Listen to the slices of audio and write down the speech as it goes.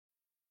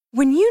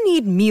When you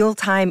need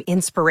mealtime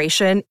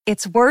inspiration,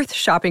 it's worth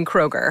shopping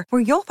Kroger,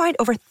 where you'll find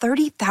over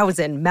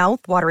 30,000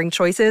 mouth-watering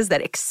choices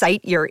that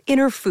excite your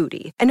inner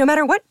foodie. And no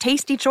matter what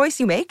tasty choice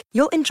you make,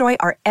 you'll enjoy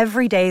our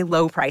everyday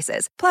low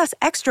prices, plus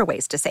extra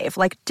ways to save,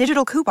 like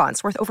digital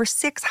coupons worth over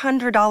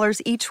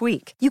 $600 each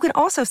week. You can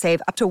also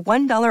save up to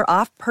 $1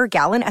 off per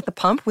gallon at the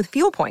pump with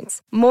fuel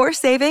points. More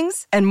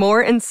savings and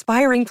more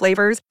inspiring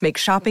flavors make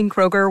shopping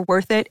Kroger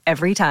worth it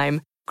every time.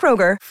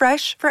 Kroger,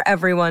 fresh for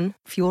everyone.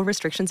 Fuel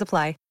restrictions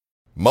apply.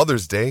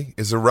 Mother's Day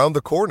is around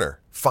the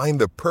corner.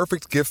 Find the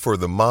perfect gift for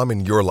the mom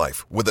in your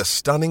life with a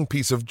stunning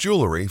piece of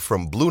jewelry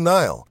from Blue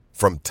Nile.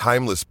 From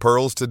timeless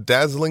pearls to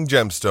dazzling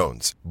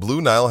gemstones,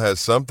 Blue Nile has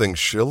something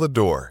she'll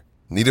adore.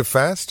 Need it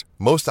fast?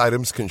 Most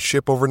items can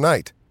ship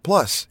overnight.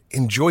 Plus,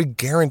 enjoy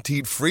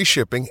guaranteed free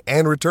shipping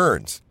and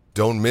returns.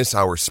 Don't miss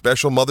our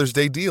special Mother's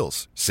Day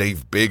deals.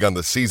 Save big on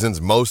the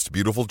season's most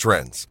beautiful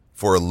trends.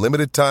 For a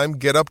limited time,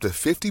 get up to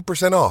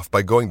 50% off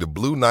by going to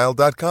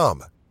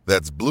BlueNile.com.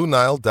 That's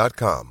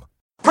BlueNile.com.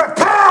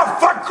 Prepare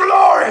for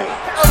glory!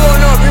 I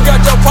wanna know if you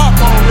got your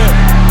popcorn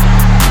ready.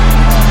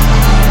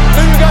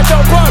 Do you got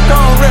your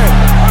popcorn ready?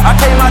 I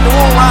came out the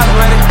womb, I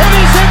was ready. And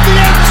he's hit the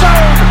end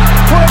zone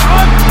for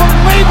an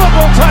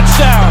unbelievable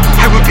touchdown.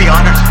 I would be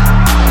honored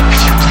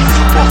if you played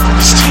football for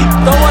this team.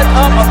 Throw it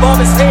up above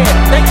his head.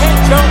 They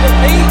can't jump with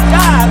me.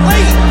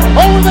 Golly.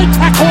 Oh, they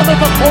tackle him at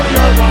the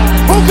 40-yard line.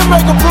 Who can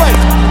make a play?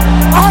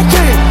 I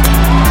can.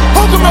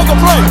 Who can make a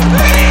play?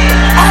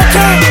 I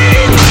can.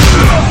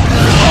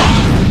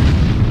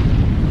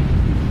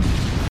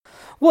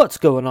 What's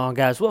going on,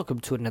 guys? Welcome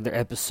to another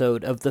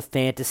episode of the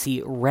Fantasy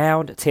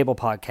Roundtable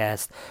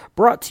Podcast,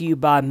 brought to you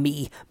by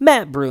me,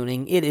 Matt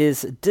Bruning. It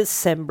is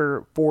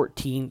December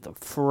 14th,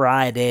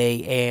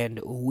 Friday, and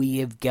we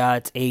have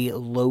got a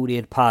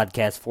loaded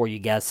podcast for you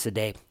guys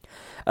today.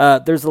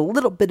 There's a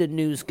little bit of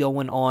news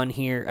going on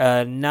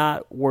here,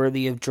 not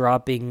worthy of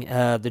dropping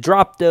the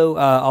drop, though.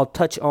 I'll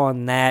touch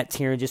on that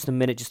here in just a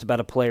minute, just about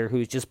a player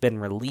who's just been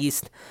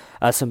released.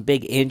 Some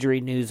big injury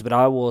news, but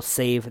I will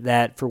save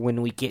that for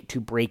when we get to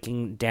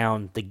breaking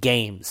down the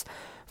games.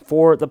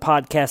 For the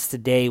podcast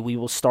today, we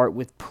will start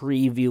with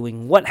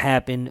previewing what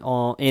happened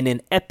in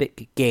an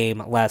epic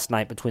game last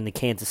night between the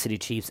Kansas City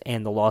Chiefs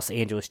and the Los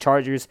Angeles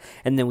Chargers,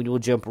 and then we will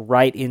jump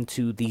right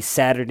into the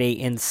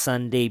Saturday and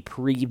Sunday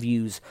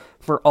previews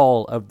for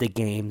all of the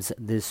games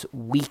this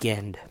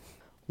weekend.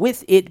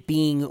 With it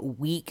being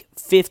Week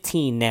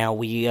 15 now,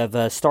 we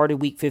have started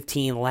Week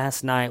 15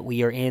 last night.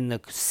 We are in the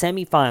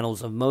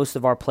semifinals of most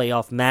of our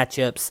playoff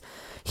matchups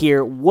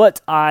here. What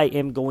I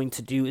am going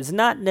to do is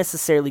not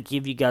necessarily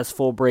give you guys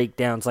full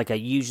breakdowns like I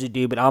usually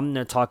do, but I'm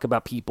going to talk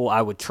about people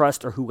I would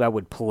trust or who I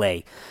would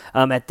play.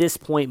 At this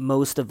point,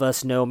 most of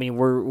us know,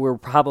 we're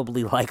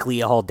probably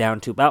likely all down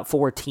to about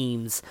 4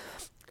 teams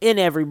in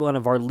every one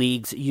of our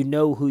leagues. You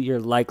know who you're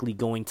likely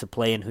going to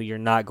play and who you're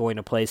not going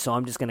to play, so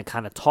I'm just going to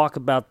kind of talk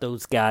about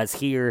those guys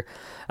here.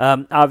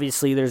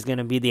 Obviously, there's going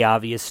to be the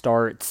obvious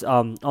starts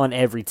on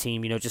every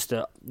team, just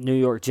the New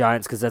York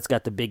Giants, because that's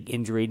got the big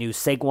injury news.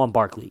 Saquon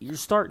Barkley, you're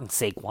starting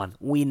Saquon.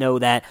 We know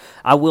that.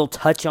 I will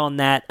touch on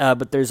that,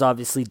 but there's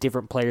obviously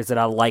different players that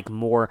I like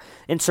more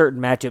in certain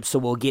matchups, so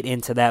we'll get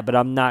into that, but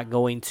I'm not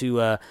going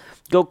to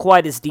go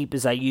quite as deep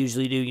as I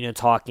usually do,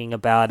 talking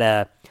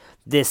about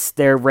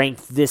they're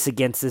ranked this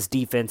against this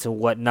defense and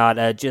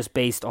whatnot, just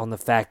based on the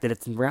fact that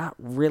it's not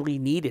really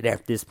needed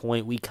at this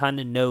point. We kind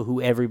of know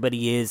who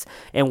everybody is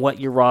and what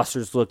your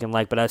roster's looking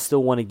like, but I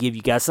still want to give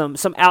you guys some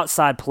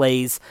outside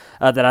plays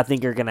that I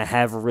think are going to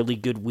have really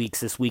good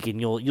weeks this week,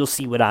 and you'll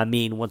see what I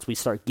mean once we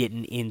start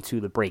getting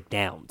into the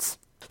breakdowns.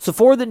 So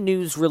for the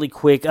news really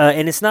quick,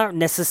 and it's not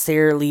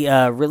necessarily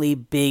really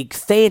big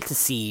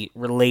fantasy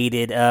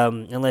related,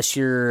 unless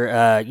you're,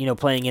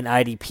 playing in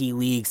IDP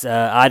leagues.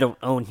 I don't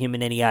own him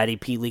in any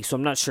IDP leagues, so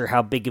I'm not sure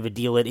how big of a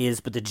deal it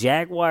is, but the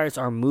Jaguars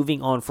are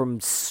moving on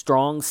from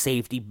strong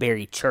safety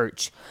Barry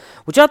Church,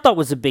 which I thought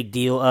was a big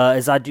deal,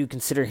 as I do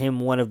consider him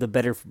one of the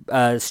better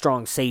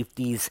strong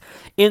safeties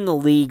in the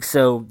league.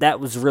 So that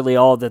was really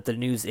all that the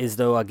news is,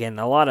 though. Again,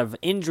 a lot of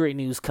injury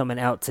news coming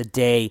out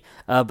today,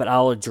 but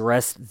I'll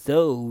address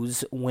those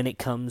when it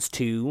comes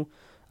to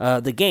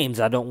the games.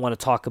 I don't want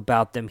to talk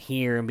about them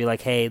here and be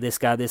like, hey, this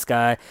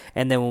guy,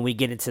 and then when we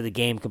get into the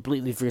game,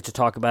 completely forget to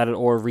talk about it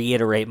or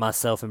reiterate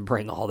myself and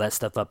bring all that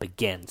stuff up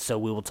again. So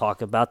we will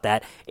talk about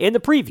that in the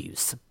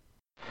previews.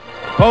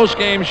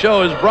 Post-game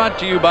show is brought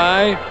to you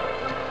by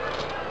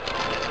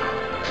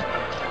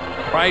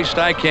Christ,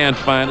 I can't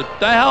find it.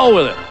 The hell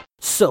with it.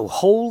 So,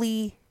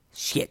 holy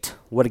shit,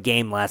 what a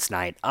game last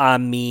night. I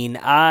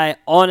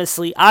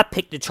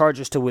picked the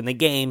Chargers to win the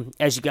game,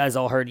 as you guys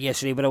all heard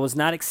yesterday, but I was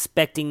not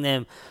expecting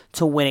them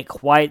to win it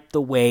quite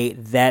the way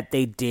that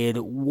they did.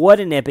 What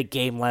an epic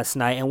game last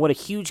night, and what a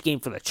huge game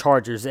for the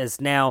Chargers, as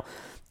now,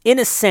 in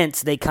a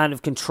sense, they kind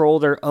of control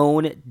their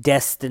own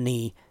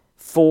destiny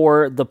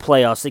for the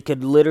playoffs. They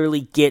could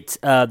literally get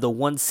the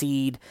 1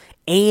 seed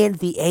and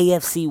the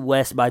AFC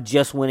West by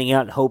just winning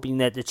out and hoping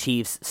that the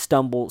Chiefs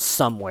stumble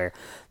somewhere.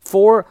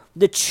 For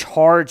the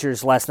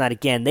Chargers last night,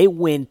 again, they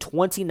win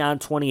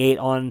 29-28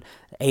 on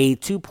a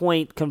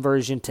 2-point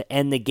conversion to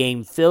end the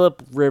game.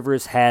 Phillip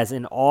Rivers has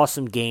an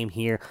awesome game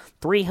here.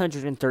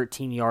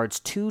 313 yards,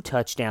 2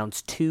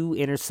 touchdowns, 2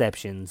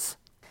 interceptions.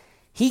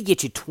 He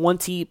gets you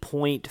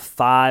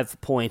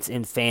 20.5 points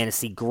in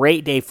fantasy.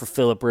 Great day for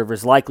Phillip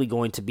Rivers, likely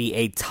going to be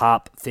a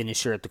top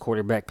finisher at the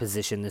quarterback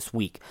position this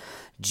week.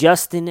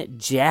 Justin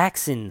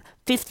Jackson,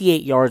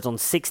 58 yards on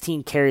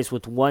 16 carries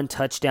with 1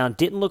 touchdown.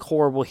 Didn't look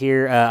horrible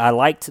here. I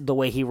liked the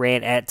way he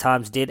ran at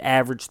times. Did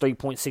average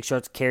 3.6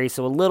 yards carry,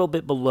 so a little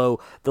bit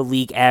below the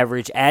league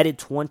average. Added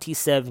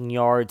 27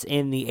 yards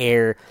in the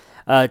air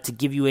to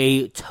give you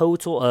a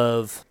total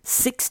of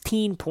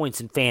 16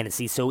 points in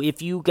fantasy. So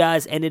if you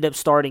guys ended up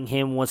starting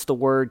him once the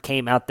word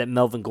came out that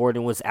Melvin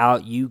Gordon was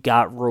out, you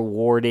got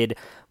rewarded.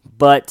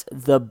 But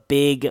the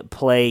big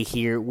play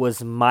here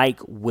was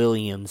Mike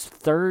Williams,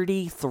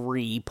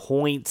 33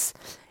 points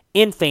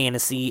in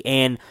fantasy,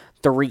 and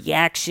the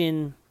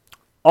reaction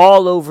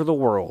all over the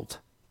world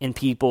in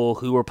people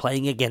who were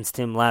playing against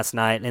him last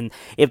night. And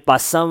if by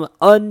some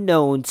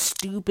unknown,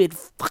 stupid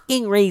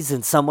fucking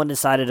reason someone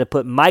decided to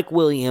put Mike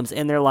Williams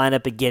in their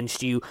lineup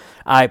against you,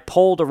 I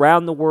polled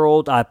around the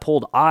world. I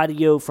pulled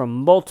audio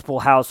from multiple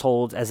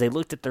households as they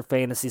looked at their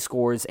fantasy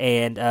scores,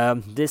 and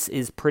this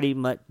pretty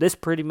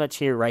much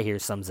here, right here,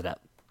 sums it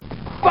up.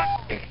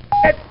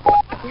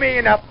 Fuck me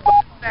in the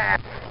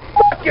ass.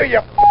 Fuck you, you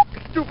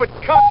stupid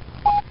cunt.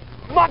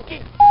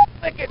 Monkey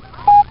licking.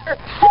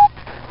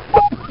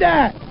 Fuck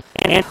that.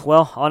 And,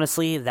 well,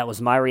 honestly, that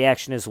was my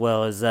reaction as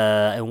well. As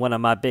in one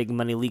of my big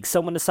money leagues,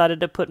 someone decided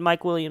to put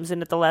Mike Williams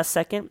in at the last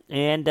second.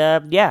 And,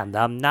 yeah,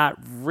 I'm not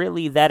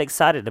really that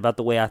excited about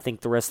the way I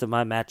think the rest of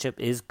my matchup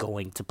is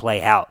going to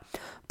play out.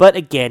 But,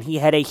 again, he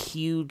had a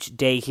huge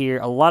day here.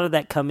 A lot of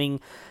that coming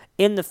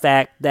in the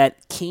fact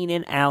that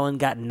Keenan Allen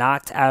got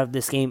knocked out of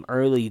this game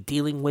early,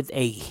 dealing with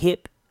a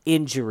hip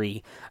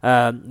injury,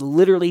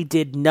 literally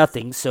did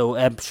nothing. So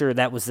I'm sure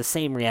that was the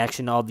same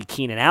reaction all the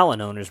Keenan Allen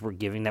owners were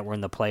giving that were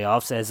in the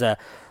playoffs, as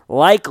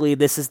likely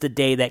this is the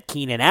day that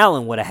Keenan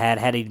Allen would have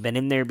had he been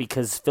in there,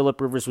 because Phillip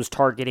Rivers was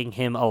targeting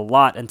him a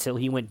lot until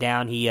he went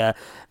down. He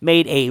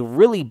made a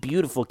really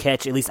beautiful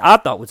catch, at least I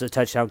thought was a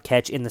touchdown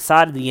catch, in the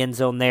side of the end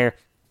zone there,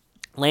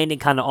 landing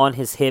kind of on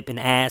his hip and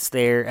ass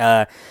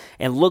there,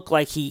 and looked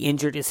like he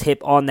injured his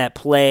hip on that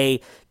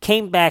play,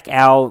 came back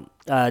out,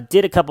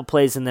 did a couple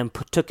plays, and then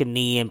took a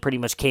knee and pretty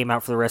much came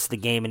out for the rest of the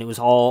game, and it was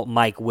all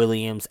Mike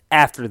Williams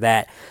after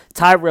that.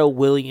 Tyrell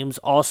Williams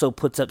also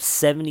puts up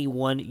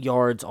 71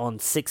 yards on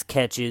 6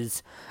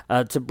 catches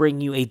to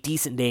bring you a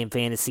decent day in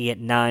fantasy at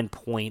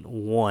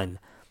 9.1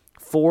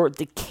 for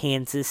the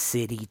Kansas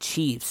City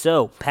Chiefs.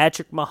 So,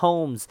 Patrick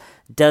Mahomes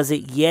does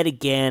it yet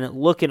again,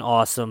 looking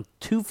awesome.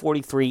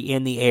 243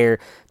 in the air,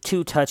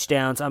 2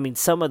 touchdowns. I mean,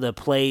 some of the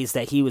plays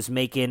that he was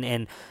making,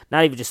 and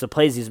not even just the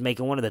plays he was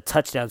making, one of the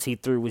touchdowns he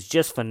threw was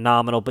just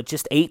phenomenal, but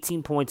just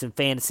 18 points in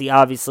fantasy.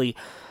 Obviously,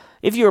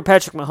 if you were a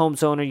Patrick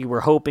Mahomes owner, you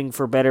were hoping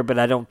for better, but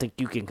I don't think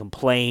you can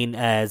complain,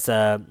 as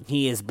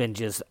he has been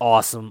just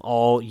awesome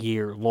all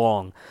year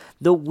long.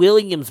 The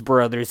Williams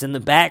brothers in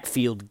the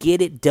backfield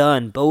get it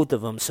done, both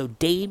of them. So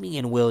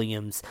Damian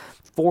Williams,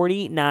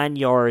 49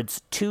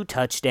 yards, 2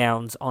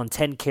 touchdowns on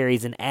 10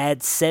 carries, and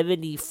adds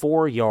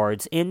 74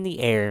 yards in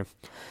the air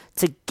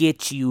to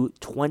get you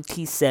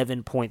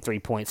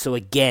 27.3 points. So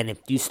again, if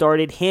you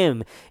started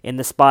him in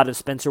the spot of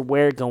Spencer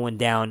Ware going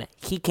down,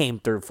 he came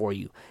through for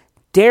you.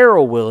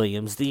 Darrell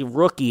Williams, the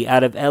rookie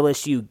out of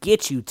LSU,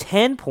 gets you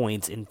 10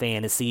 points in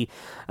fantasy,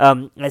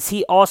 as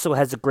he also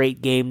has a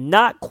great game.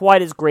 Not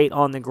quite as great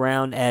on the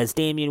ground as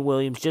Damian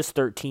Williams, just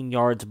 13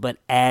 yards, but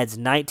adds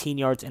 19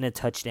 yards and a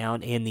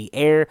touchdown in the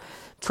air.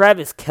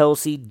 Travis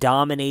Kelce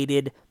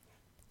dominated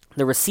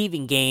the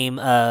receiving game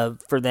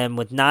for them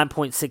with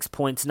 9.6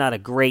 points. Not a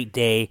great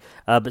day,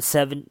 but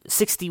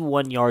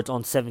 61 yards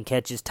on 7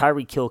 catches.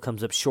 Tyreek Hill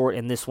comes up short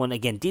in this one,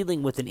 again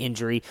dealing with an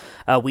injury.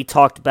 We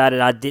talked about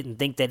it. I didn't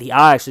think that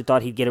I actually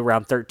thought he'd get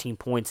around 13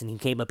 points, and he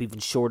came up even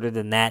shorter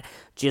than that.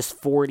 Just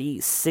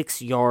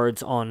 46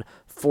 yards on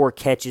 4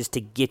 catches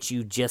to get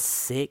you just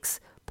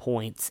 6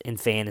 points in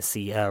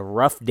fantasy. A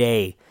rough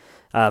day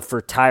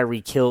for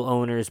Tyreek Hill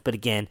owners, but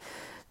again,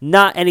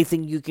 not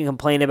anything you can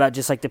complain about,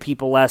 just like the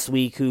people last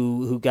week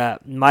who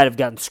might have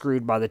gotten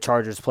screwed by the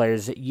Chargers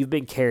players. You've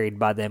been carried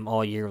by them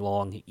all year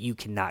long. You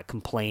cannot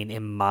complain,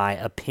 in my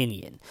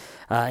opinion.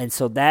 And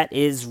so that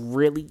is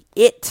really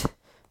it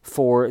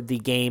for the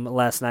game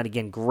last night.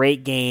 Again,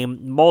 great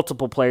game.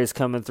 Multiple players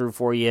coming through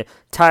for you.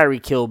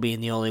 Tyreek Hill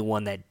being the only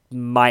one that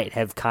might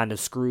have kind of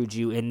screwed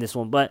you in this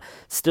one. But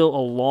still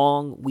a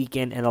long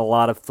weekend and a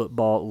lot of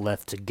football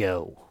left to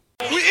go.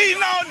 We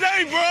eating all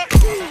day, bro.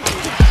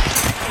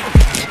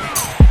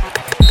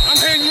 I'm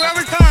hitting you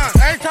every time.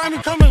 Every time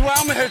you come as well,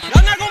 I'm gonna hit you.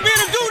 I'm not gonna be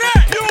able to do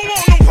that. You don't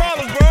want no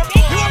problems, bro.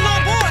 You want no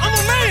boy? I'm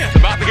a man. It's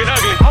about to get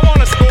ugly. I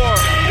want to score.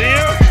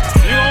 Deal?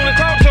 You only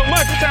talk so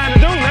much. It's time to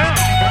do now.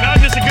 Now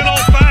just a good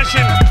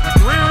old-fashioned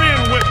rear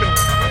end whipping.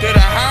 To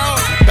the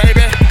house,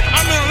 baby.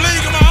 I'm in a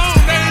league of my own.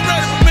 They ain't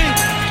ready for me.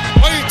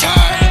 Are you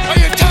tired? Are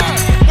you tired?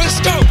 Let's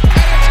go.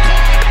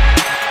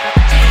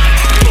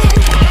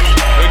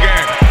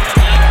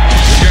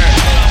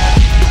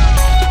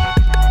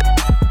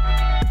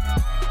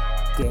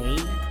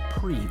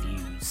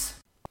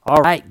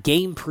 All right,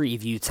 game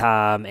preview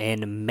time,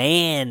 and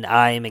man,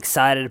 I am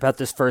excited about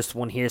this first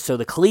one here. So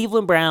the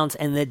Cleveland Browns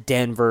and the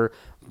Denver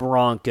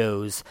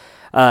Broncos.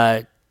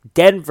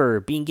 Denver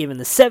being given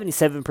the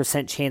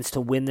 77% chance to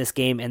win this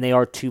game, and they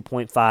are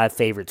 2.5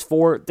 favorites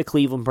for the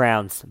Cleveland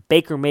Browns.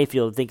 Baker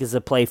Mayfield, I think, is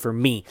a play for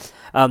me.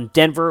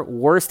 Denver,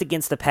 worst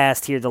against the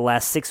pass here the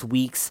last 6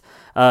 weeks,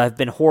 have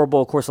been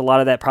horrible. Of course, a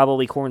lot of that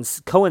probably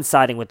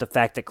coinciding with the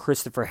fact that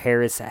Christopher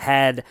Harris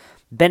had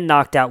been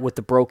knocked out with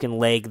the broken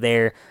leg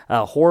there.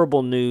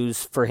 Horrible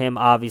news for him,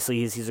 obviously.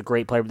 He's a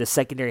great player, but the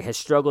secondary has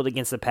struggled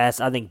against the pass.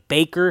 I think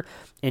Baker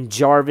and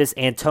Jarvis,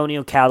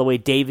 Antonio Callaway,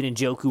 David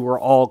Njoku are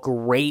all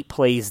great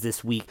plays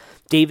this week.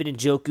 David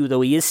Njoku,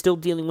 though he is still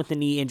dealing with a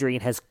knee injury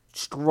and has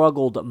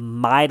struggled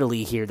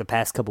mightily here the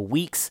past couple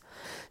weeks,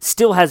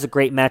 still has a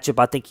great matchup.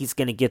 I think he's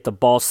going to get the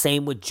ball.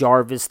 Same with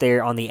Jarvis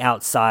there on the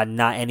outside.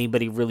 Not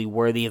anybody really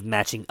worthy of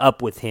matching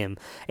up with him.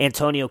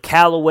 Antonio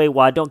Callaway,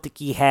 while I don't think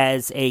he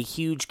has a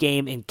huge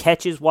game in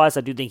catches-wise,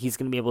 I do think he's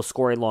going to be able to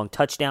score a long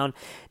touchdown.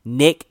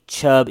 Nick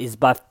Chubb is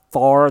by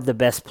far the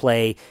best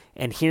play,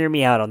 and hear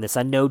me out on this.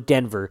 I know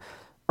Denver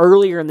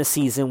earlier in the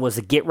season was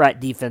a get-right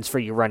defense for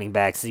your running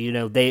backs. You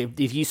know,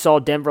 if you saw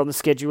Denver on the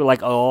schedule, you were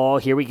like, oh,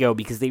 here we go,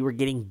 because they were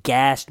getting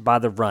gashed by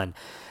the run.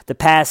 The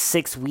past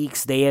 6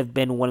 weeks, they have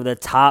been one of the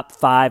top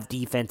 5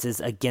 defenses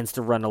against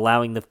the run,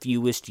 allowing the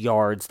fewest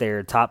yards.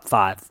 They're top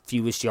 5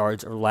 fewest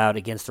yards allowed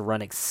against the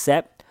run,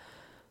 except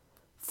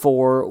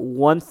for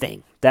one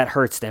thing that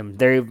hurts them.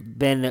 They've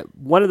been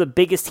one of the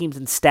biggest teams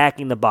in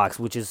stacking the box,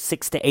 which is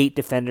 6 to 8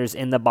 defenders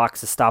in the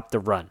box to stop the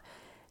run.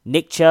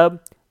 Nick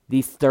Chubb,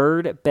 the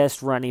third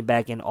best running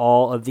back in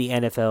all of the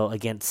NFL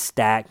against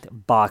stacked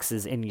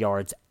boxes and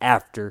yards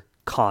after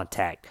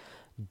contact.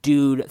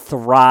 Dude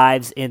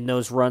thrives in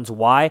those runs.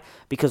 Why?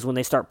 Because when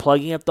they start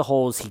plugging up the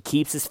holes, he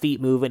keeps his feet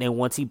moving, and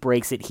once he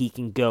breaks it, he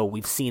can go.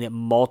 We've seen it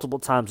multiple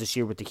times this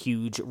year with the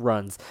huge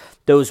runs.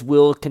 Those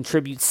will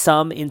contribute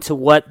some into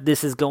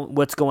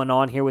what's going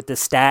on here with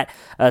this stat.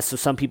 So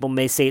some people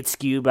may say it's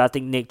skewed, but I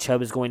think Nick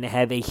Chubb is going to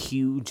have a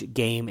huge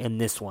game in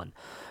this one.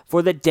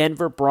 For the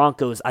Denver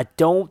Broncos, I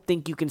don't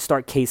think you can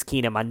start Case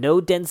Keenum. I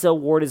know Denzel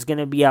Ward is going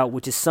to be out,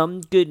 which is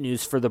some good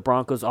news for the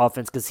Broncos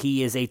offense because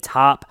he is a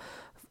top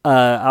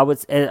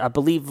I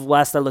believe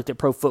last I looked at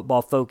Pro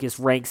Football Focus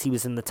ranks, he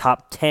was in the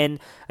top 10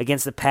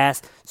 against the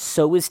pass.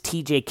 So is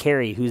TJ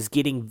Carey, who's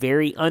getting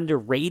very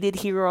underrated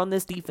here on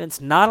this defense.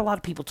 Not a lot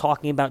of people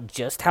talking about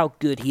just how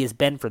good he has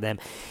been for them.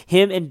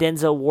 Him and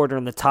Denzel Ward are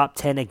in the top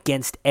 10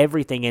 against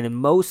everything, and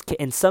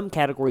in some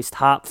categories,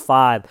 top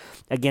 5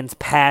 against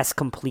pass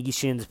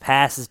completions,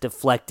 passes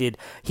deflected.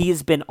 He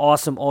has been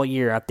awesome all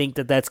year. I think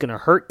that's going to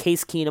hurt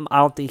Case Keenum. I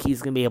don't think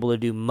he's going to be able to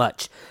do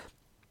much.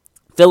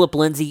 Phillip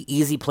Lindsay,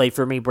 easy play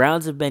for me.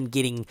 Browns have been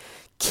getting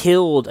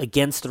killed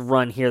against the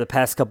run here the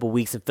past couple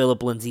weeks, and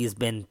Phillip Lindsay has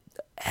been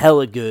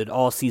hella good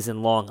all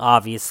season long,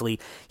 obviously.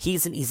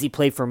 He's an easy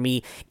play for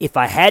me. If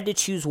I had to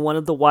choose one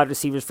of the wide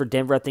receivers for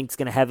Denver I think is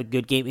going to have a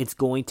good game, it's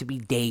going to be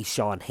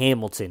DaeSean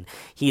Hamilton.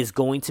 He is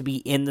going to be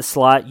in the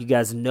slot. You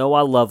guys know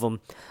I love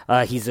him.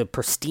 He's a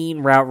pristine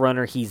route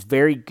runner. He's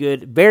very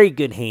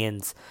good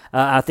hands.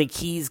 I think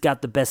he's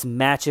got the best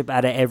matchup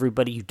out of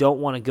everybody. You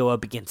don't want to go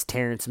up against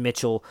Terrence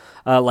Mitchell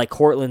like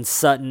Cortland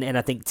Sutton, and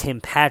I think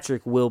Tim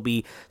Patrick will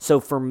be. So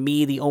for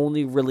me,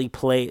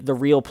 the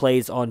real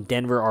plays on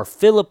Denver are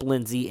Phillip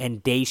Lindsay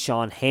and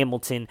DaeSean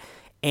Hamilton.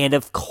 And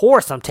of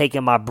course, I'm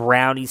taking my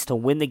Brownies to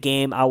win the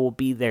game. I will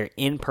be there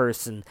in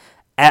person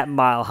at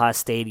Mile High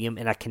Stadium,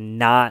 and I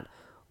cannot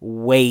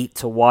wait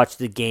to watch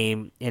the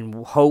game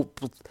and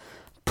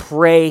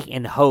pray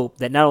and hope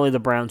that not only the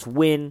Browns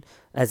win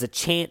as a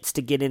chance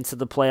to get into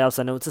the playoffs.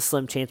 I know it's a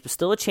slim chance, but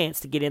still a chance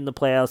to get in the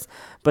playoffs,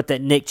 but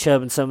that Nick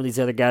Chubb and some of these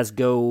other guys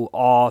go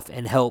off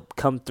and help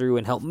come through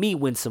and help me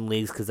win some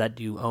leagues because I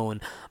do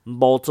own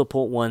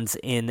multiple ones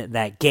in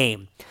that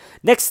game.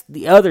 Next,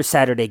 the other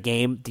Saturday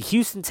game, the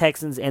Houston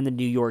Texans and the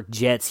New York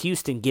Jets.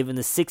 Houston given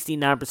the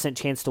 69%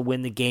 chance to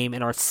win the game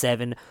and are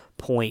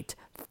 7-point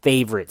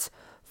favorites.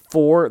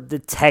 For the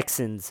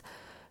Texans,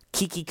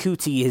 Keke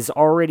Coutee has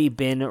already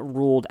been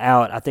ruled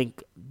out. I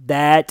think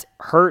that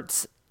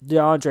hurts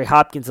DeAndre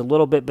Hopkins a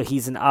little bit, but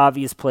he's an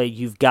obvious play.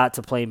 You've got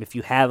to play him if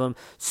you have him.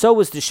 So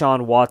is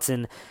Deshaun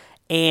Watson,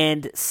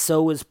 and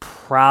so is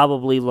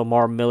probably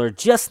Lamar Miller,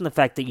 just in the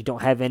fact that you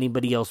don't have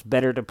anybody else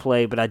better to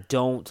play, but I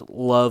don't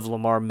love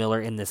Lamar Miller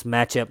in this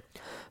matchup.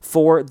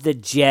 For the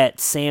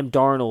Jets, Sam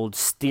Darnold,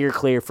 steer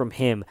clear from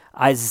him.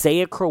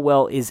 Isaiah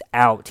Crowell is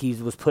out. He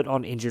was put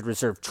on injured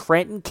reserve.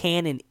 Trenton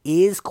Cannon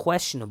is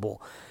questionable.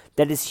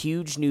 That is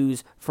huge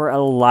news for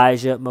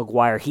Elijah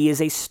McGuire. He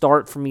is a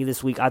start for me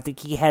this week. I think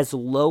he has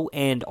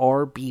low-end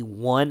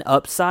RB1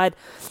 upside,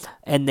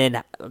 and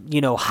then,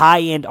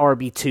 high-end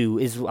RB2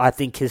 is, I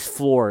think, his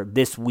floor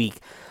this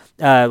week.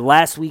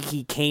 Last week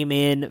he came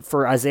in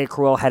for Isaiah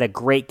Crowell, had a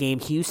great game.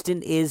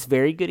 Houston is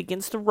very good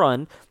against the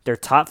run. They're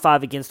top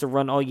 5 against the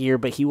run all year,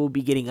 but he will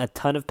be getting a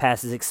ton of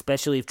passes,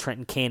 especially if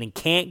Trenton Cannon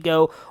can't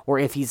go or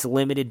if he's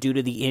limited due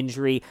to the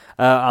injury.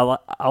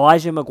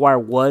 Elijah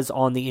McGuire was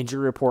on the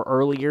injury report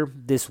earlier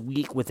this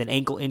week with an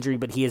ankle injury,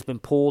 but he has been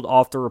pulled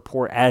off the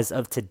report as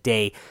of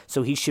today,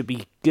 so he should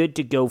be good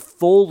to go,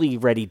 fully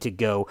ready to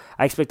go.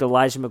 I expect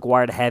Elijah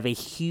McGuire to have a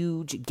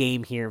huge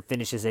game here and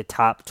finish as a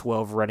top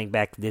 12 running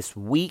back this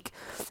week,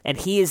 and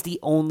he is the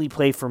only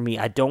play for me.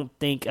 I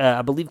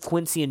believe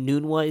Quincy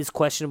Enunwa is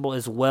questionable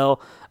as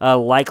well,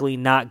 likely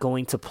not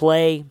going to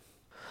play.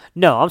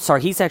 No, I'm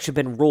sorry, he's actually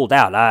been ruled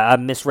out. I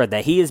misread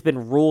that. He has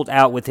been ruled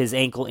out with his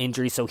ankle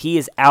injury, so he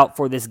is out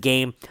for this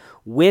game.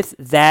 With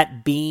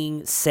that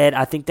being said,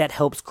 I think that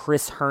helps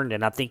Chris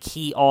Herndon. I think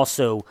he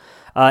also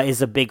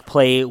is a big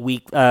play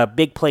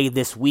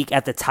this week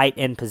at the tight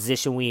end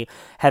position. We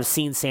have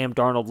seen Sam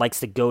Darnold likes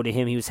to go to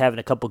him. He was having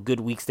a couple good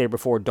weeks there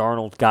before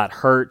Darnold got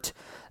hurt.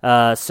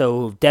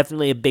 So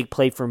definitely a big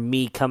play for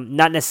me.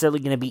 Not necessarily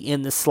going to be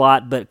in the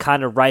slot, but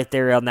kind of right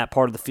there on that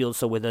part of the field.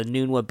 So with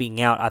Enunwa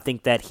being out, I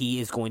think that he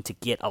is going to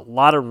get a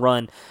lot of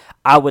run.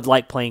 I would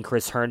like playing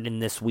Chris Herndon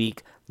this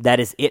week. That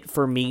is it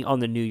for me on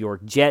the New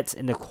York Jets.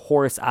 And of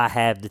course, I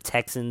have the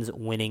Texans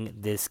winning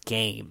this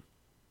game.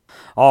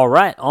 All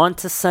right, on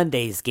to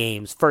Sunday's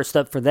games. First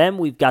up for them,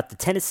 we've got the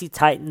Tennessee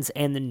Titans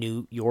and the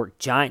New York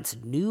Giants.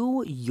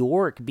 New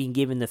York being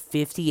given the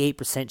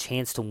 58%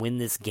 chance to win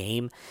this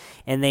game,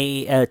 and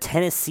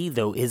Tennessee,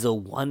 though, is a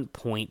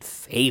 1-point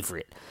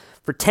favorite.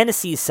 For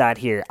Tennessee's side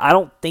here, I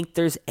don't think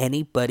there's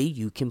anybody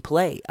you can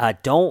play. I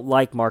don't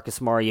like Marcus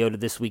Mariota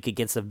this week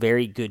against a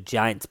very good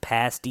Giants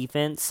pass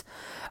defense.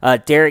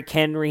 Derrick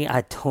Henry,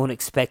 I don't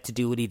expect to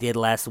do what he did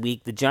last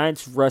week. The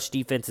Giants' rush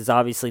defense is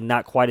obviously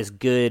not quite as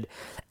good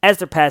as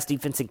their pass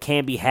defense and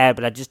can be had,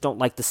 but I just don't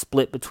like the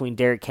split between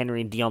Derrick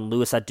Henry and Dion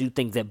Lewis. I do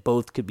think that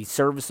both could be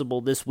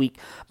serviceable this week,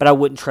 but I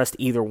wouldn't trust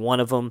either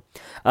one of them.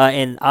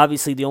 And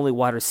obviously the only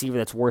wide receiver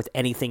that's worth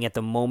anything at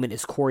the moment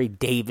is Corey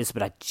Davis,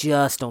 but I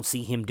just don't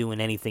see him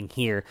doing anything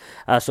here.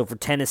 So for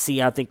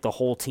Tennessee, I think the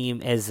whole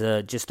team is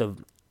just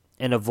an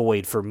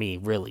avoid for me,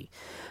 really.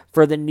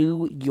 For the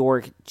New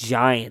York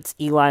Giants,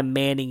 Eli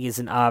Manning is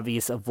an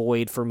obvious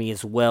avoid for me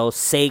as well.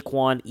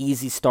 Saquon,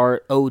 easy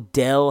start.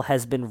 Odell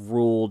has been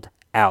ruled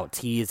out.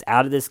 He is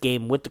out of this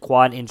game with the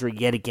quad injury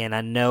yet again. I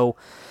know.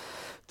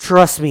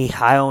 Trust me,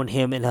 I own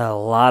him in a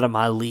lot of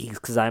my leagues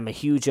because I'm a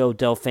huge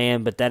Odell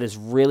fan, but that is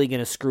really going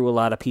to screw a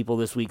lot of people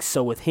this week.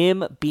 So with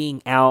him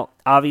being out,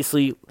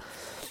 obviously,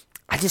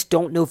 I just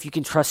don't know if you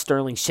can trust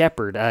Sterling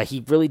Shepard.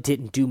 He really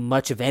didn't do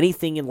much of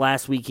anything in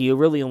last week. He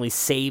really only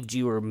saved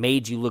you or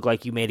made you look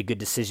like you made a good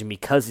decision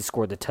because he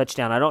scored the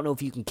touchdown. I don't know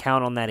if you can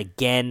count on that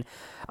again.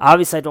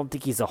 Obviously, I don't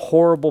think he's a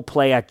horrible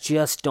play. I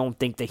just don't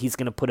think that he's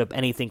going to put up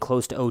anything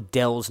close to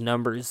Odell's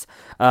numbers.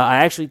 I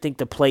actually think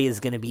the play is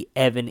going to be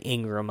Evan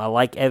Ingram. I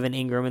like Evan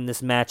Ingram in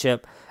this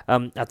matchup.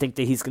 I think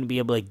that he's going to be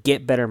able to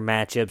get better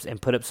matchups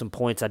and put up some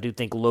points. I do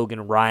think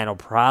Logan Ryan will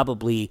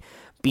probably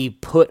be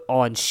put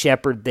on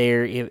Shepard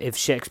there,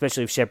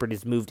 especially if Shepard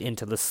is moved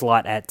into the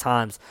slot at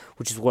times,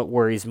 which is what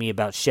worries me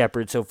about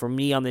Shepard. So for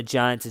me on the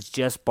Giants, it's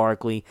just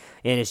Barkley,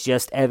 and it's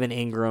just Evan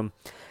Ingram.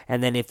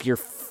 And then if you're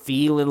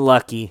feeling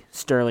lucky,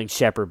 Sterling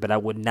Shepard, but I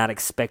would not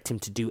expect him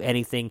to do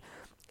anything.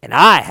 And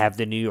I have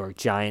the New York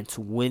Giants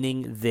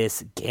winning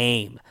this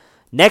game.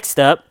 Next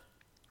up,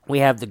 we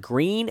have the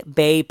Green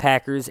Bay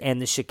Packers and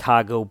the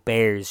Chicago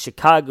Bears.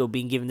 Chicago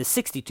being given the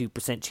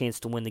 62% chance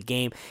to win the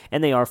game,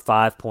 and they are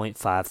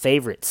 5.5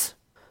 favorites.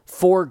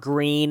 For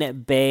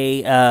Green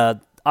Bay,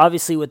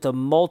 obviously with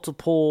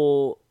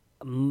a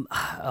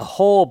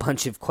whole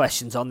bunch of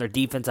questions on their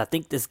defense, I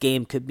think this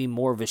game could be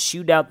more of a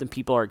shootout than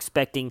people are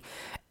expecting.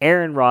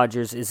 Aaron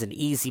Rodgers is an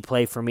easy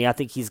play for me. I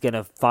think he's going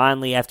to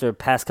finally, after the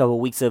past couple of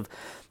weeks of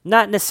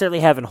not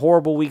necessarily having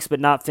horrible weeks, but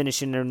not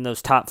finishing in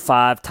those top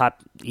 5,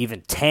 top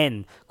even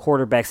 10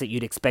 quarterbacks that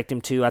you'd expect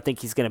him to. I think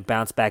he's going to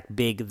bounce back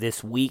big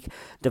this week.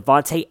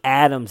 Devontae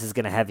Adams is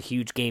going to have a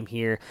huge game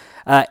here.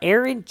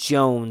 Aaron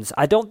Jones,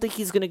 I don't think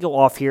he's going to go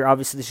off here.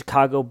 Obviously, the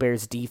Chicago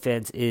Bears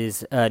defense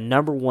is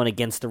number 1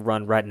 against the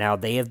run right now.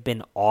 They have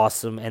been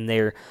awesome, and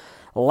they're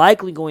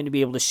likely going to be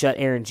able to shut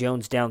Aaron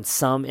Jones down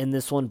some in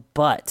this one,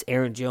 but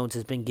Aaron Jones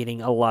has been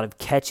getting a lot of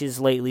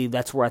catches lately.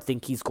 That's where I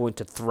think he's going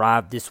to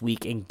thrive this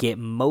week and get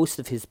most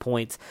of his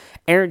points.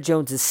 Aaron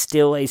Jones is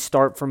still a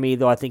start for me,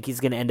 though I think he's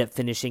going to end up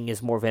finishing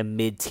as more of a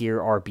mid-tier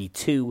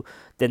RB2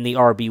 than the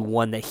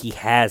RB1 that he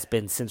has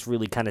been since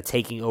really kind of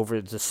taking over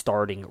the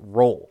starting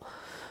role.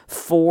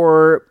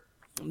 For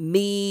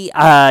me,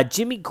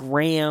 Jimmy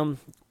Graham,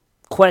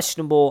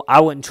 questionable. I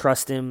wouldn't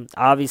trust him.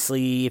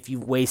 Obviously, if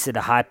you've wasted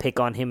a high pick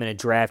on him in a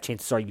draft,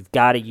 chances are you've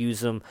got to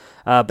use him.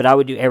 But I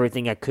would do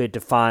everything I could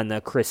to find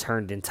the Chris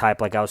Herndon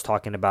type like I was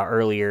talking about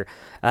earlier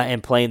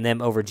and playing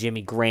them over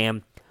Jimmy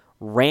Graham.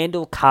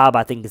 Randall Cobb,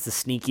 I think, is a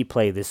sneaky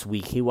play this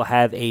week. He will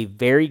have a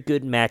very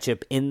good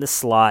matchup in the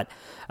slot.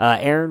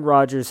 Aaron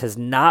Rodgers has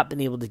not been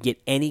able to get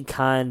any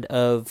kind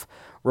of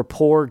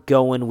rapport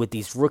going with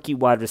these rookie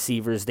wide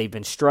receivers. They've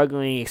been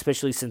struggling,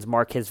 especially since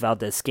Marquez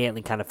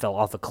Valdez-Scantling kind of fell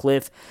off a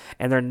cliff,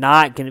 and they're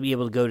not going to be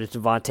able to go to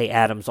Devontae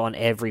Adams on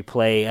every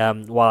play.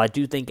 While I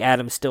do think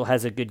Adams still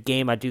has a good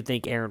game, I do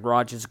think Aaron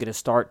Rodgers is going to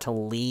start to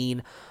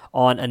lean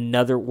on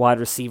another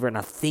wide receiver, and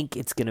I think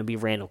it's going to be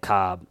Randall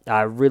Cobb.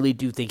 I really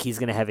do think he's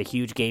going to have a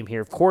huge game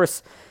here. Of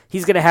course,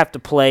 he's going to have to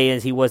play,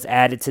 as he was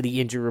added to the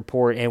injury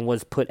report and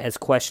was put as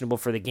questionable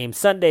for the game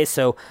Sunday,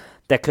 so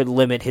that could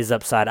limit his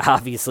upside,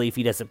 obviously, if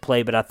he doesn't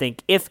play. But I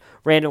think if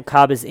Randall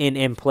Cobb is in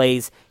and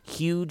plays,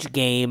 huge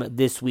game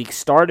this week.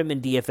 Start him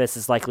in DFS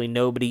as likely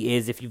nobody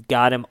is. If you've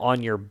got him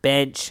on your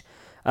bench,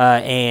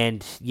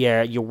 and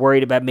yeah, you're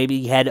worried about maybe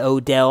you had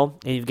Odell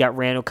and you've got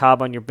Randall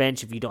Cobb on your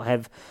bench. If you don't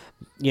have,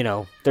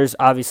 there's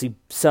obviously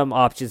some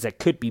options that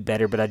could be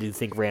better, but I do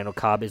think Randall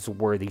Cobb is a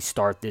worthy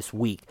start this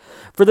week.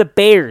 For the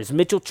Bears,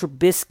 Mitchell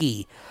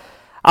Trubisky,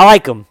 I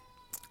like him.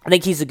 I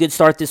think he's a good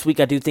start this week.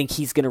 I do think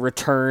he's going to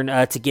return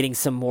to getting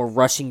some more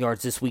rushing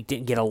yards this week.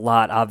 Didn't get a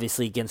lot,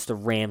 obviously, against the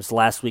Rams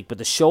last week. But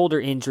the shoulder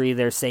injury,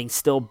 they're saying,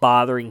 still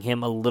bothering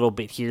him a little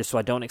bit here. So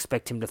I don't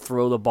expect him to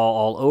throw the ball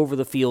all over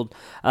the field.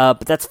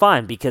 But that's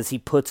fine because he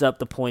puts up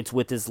the points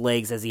with his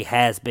legs as he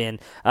has been.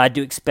 I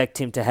do expect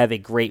him to have a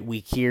great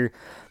week here.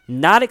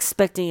 Not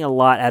expecting a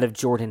lot out of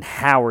Jordan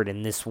Howard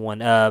in this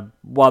one.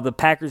 While the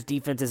Packers'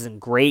 defense isn't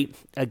great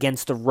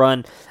against the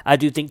run, I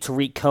do think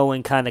Tariq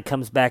Cohen kind of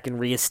comes back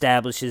and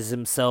reestablishes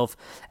himself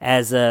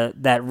as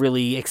that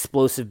really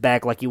explosive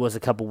back like he was a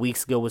couple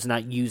weeks ago, was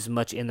not used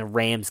much in the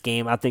Rams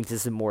game. I think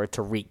this is more a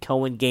Tariq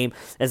Cohen game,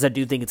 as I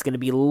do think it's going to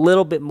be a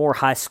little bit more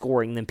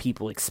high-scoring than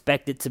people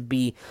expect it to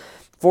be.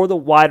 For the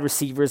wide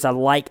receivers, I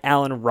like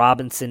Allen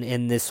Robinson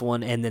in this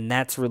one, and then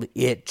that's really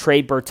it.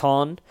 Trey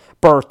Burton,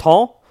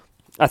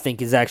 I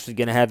think is actually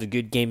going to have a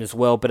good game as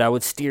well, but I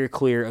would steer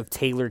clear of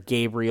Taylor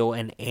Gabriel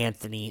and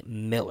Anthony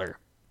Miller.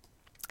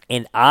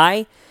 And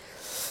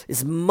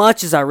as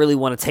much as I really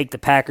want to take the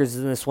Packers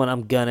in this one,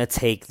 I'm going to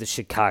take the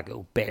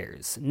Chicago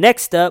Bears.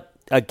 Next up,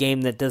 a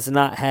game that does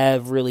not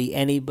have really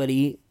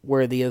anybody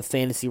worthy of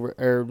fantasy,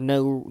 or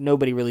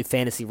nobody really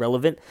fantasy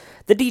relevant,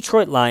 the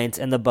Detroit Lions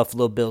and the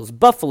Buffalo Bills.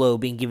 Buffalo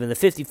being given the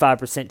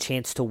 55%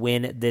 chance to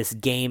win this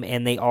game,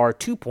 and they are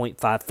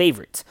 2.5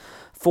 favorites.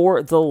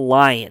 For the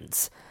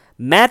Lions,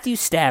 Matthew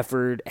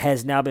Stafford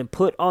has now been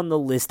put on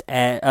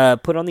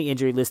the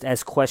injury list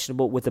as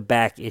questionable with a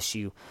back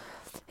issue.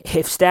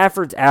 If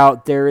Stafford's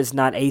out, there is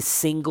not a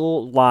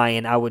single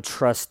Lion I would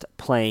trust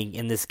playing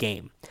in this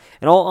game.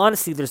 In all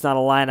honesty, there's not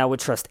a Lion I would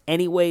trust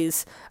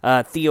anyways.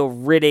 Theo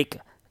Riddick,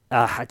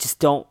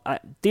 Theo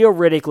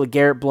Riddick,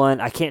 LeGarrette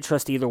Blount, I can't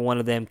trust either one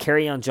of them.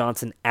 Kerryon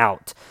Johnson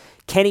out.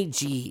 Kenny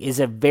G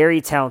is a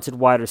very talented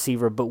wide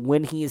receiver, but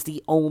when he is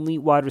the only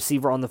wide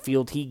receiver on the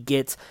field, he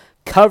gets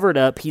covered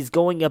up. He's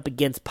going up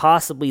against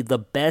possibly the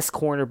best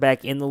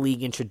cornerback in the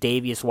league in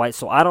Tre'Davious White,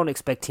 so I don't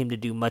expect him to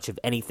do much of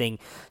anything.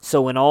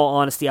 So in all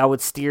honesty, I would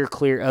steer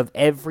clear of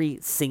every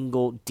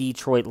single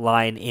Detroit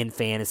Lion in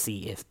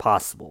fantasy if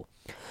possible.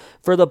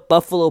 For the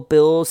Buffalo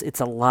Bills,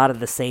 it's a lot of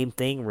the same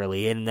thing,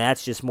 really, and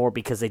that's just more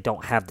because they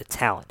don't have the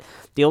talent.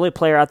 The only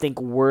player I think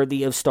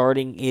worthy of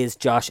starting is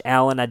Josh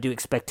Allen. I do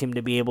expect him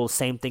to be able,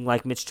 same thing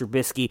like Mitch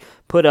Trubisky,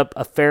 put up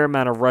a fair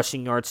amount of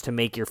rushing yards to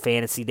make your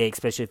fantasy day,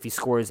 especially if he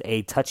scores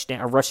a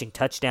rushing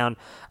touchdown.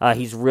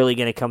 He's really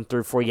going to come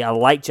through for you. I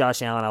like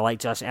Josh Allen. I like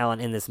Josh Allen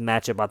in this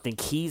matchup. I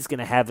think he's going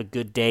to have a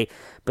good day,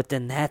 but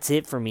then that's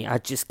it for me. I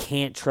just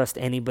can't trust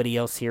anybody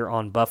else here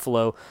on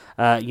Buffalo.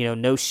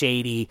 No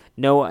Shady,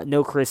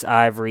 no Chris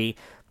Ivory.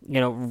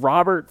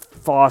 Robert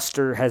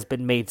Foster has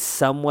been made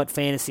somewhat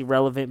fantasy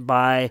relevant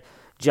by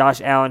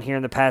Josh Allen here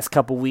in the past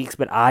couple weeks,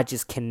 but I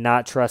just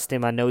cannot trust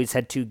him. I know he's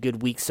had 2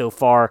 good weeks so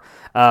far.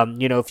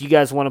 If you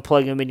guys want to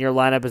plug him in your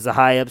lineup as a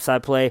high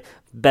upside play,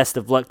 best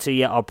of luck to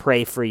you. I'll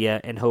pray for you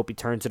and hope he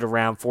turns it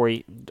around for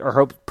you, or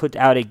hope put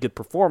out a good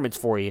performance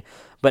for you.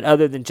 But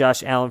other than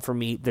Josh Allen, for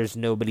me, there's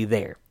nobody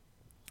there.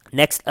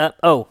 Next up,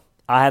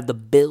 I have the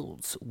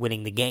Bills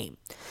winning the game.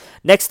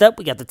 Next up,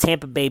 we got the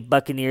Tampa Bay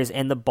Buccaneers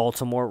and the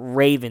Baltimore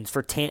Ravens.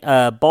 For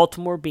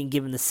Baltimore being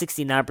given the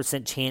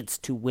 69% chance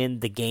to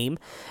win the game,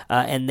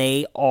 and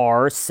they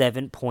are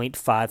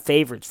 7.5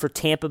 favorites. For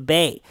Tampa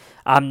Bay,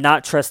 I'm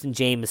not trusting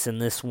Jameis in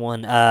this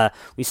one.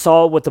 We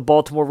saw what the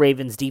Baltimore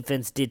Ravens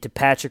defense did to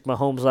Patrick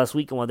Mahomes last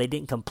week, and while they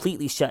didn't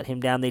completely shut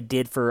him down, they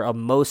did for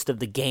most of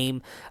the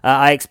game.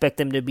 I expect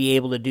them to be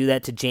able to do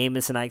that to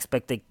Jameis, and I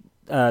expect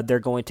they're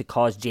going to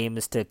cause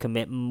Jameis to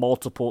commit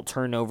multiple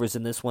turnovers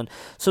in this one.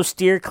 So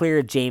steer clear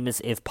of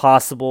Jameis if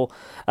possible.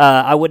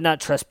 I would not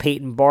trust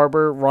Peyton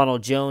Barber.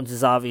 Ronald Jones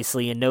is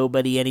obviously a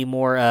nobody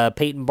anymore.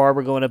 Peyton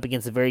Barber going up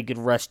against a very good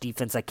rush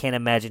defense. I can't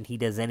imagine he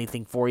does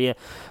anything for you.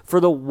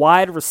 For the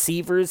wide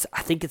receivers,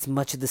 I think it's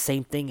much of the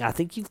same thing. I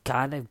think you've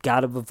got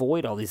to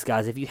avoid all these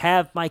guys. If you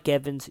have Mike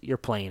Evans, you're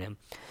playing him.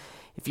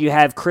 If you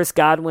have Chris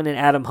Godwin and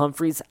Adam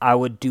Humphries, I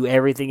would do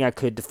everything I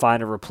could to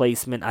find a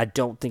replacement. I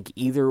don't think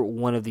either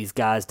one of these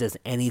guys does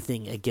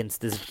anything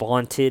against this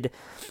vaunted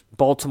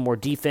Baltimore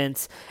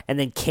defense. And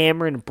then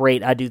Cameron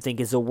Brate, I do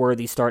think, is a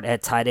worthy start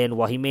at tight end.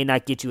 While he may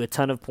not get you a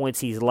ton of points,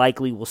 he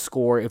likely will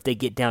score if they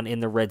get down in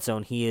the red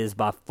zone. He is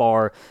by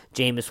far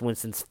Jameis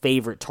Winston's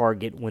favorite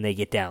target when they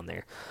get down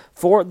there.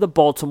 For the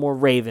Baltimore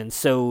Ravens,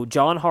 so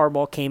John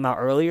Harbaugh came out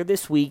earlier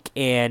this week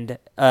and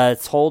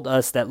told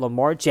us that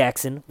Lamar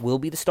Jackson will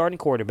be the starting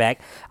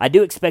quarterback. I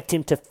do expect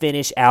him to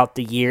finish out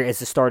the year as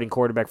the starting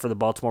quarterback for the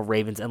Baltimore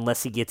Ravens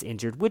unless he gets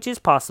injured, which is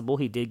possible.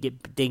 He did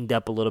get dinged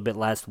up a little bit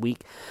last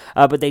week.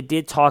 But they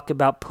did talk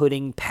about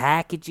putting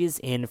packages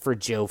in for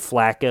Joe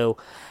Flacco.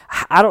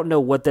 I don't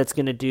know what that's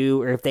going to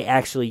do or if they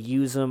actually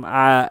use them.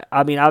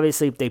 I mean,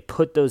 obviously, if they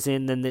put those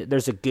in, then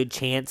there's a good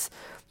chance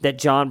that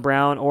John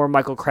Brown or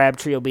Michael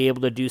Crabtree will be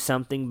able to do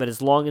something, but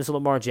as long as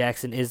Lamar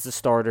Jackson is the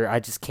starter, I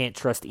just can't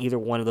trust either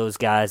one of those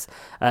guys,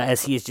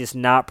 as he has just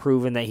not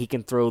proven that he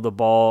can throw the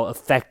ball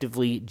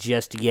effectively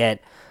just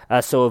yet.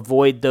 So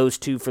avoid those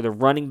two for the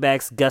running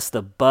backs. Gus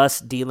the Bus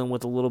dealing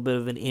with a little bit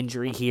of an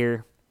injury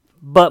here.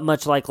 But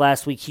much like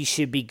last week, he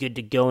should be good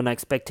to go, and I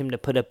expect him to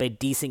put up a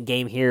decent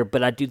game here.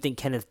 But I do think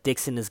Kenneth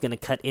Dixon is going to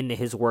cut into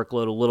his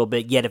workload a little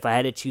bit. Yet, if I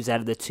had to choose out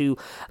of the two,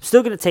 I'm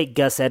still going to take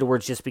Gus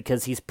Edwards just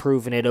because he's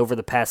proven it over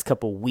the past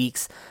couple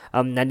weeks.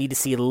 I need to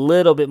see a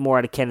little bit more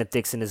out of Kenneth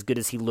Dixon. As good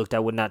as he looked, I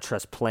would not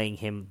trust playing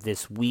him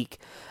this week.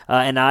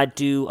 And I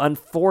do,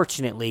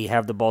 unfortunately,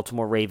 have the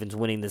Baltimore Ravens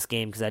winning this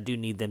game because I do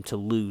need them to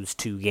lose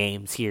 2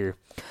 games here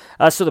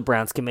so the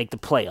Browns can make the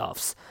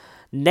playoffs.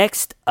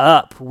 Next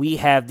up, we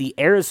have the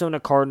Arizona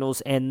Cardinals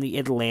and the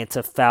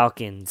Atlanta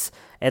Falcons.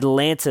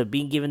 Atlanta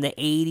being given the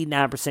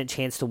 89%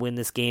 chance to win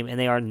this game, and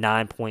they are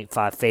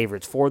 9.5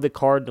 favorites. For the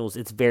Cardinals,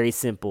 it's very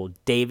simple.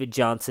 David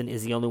Johnson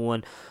is the only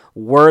one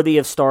worthy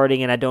of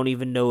starting, and I don't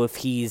even know if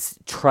he's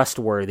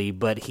trustworthy,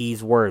 but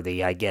he's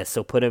worthy, I guess,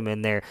 so put him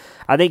in there.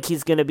 I think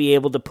he's going to be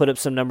able to put up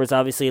some numbers.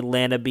 Obviously,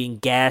 Atlanta being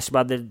gashed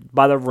by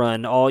the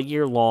run all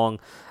year long,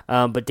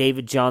 but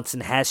David Johnson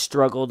has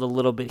struggled a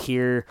little bit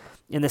here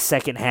in the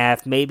second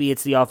half. Maybe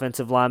it's the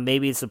offensive line,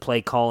 maybe it's the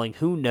play calling,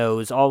 who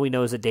knows. All we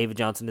know is that David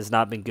Johnson has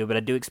not been good, but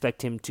I do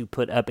expect him to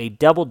put up a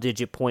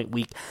double-digit point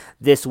week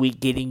this week,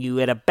 getting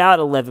you at about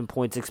 11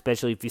 points,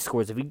 especially if he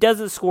scores. If he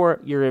doesn't score,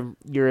 you're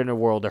in a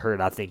world of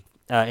hurt, I think,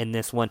 in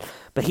this one.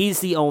 But he's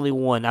the only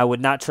one. I would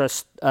not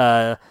trust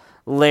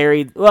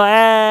Larry.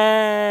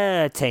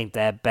 Well, take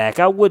that back.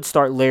 I would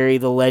start Larry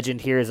the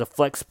Legend here as a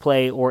flex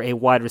play or a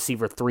wide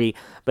receiver 3,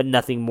 but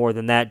nothing more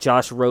than that.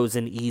 Josh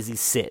Rosen, easy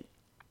sit.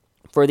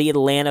 For the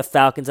Atlanta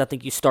Falcons, I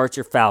think you start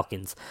your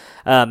Falcons.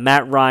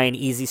 Matt Ryan,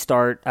 easy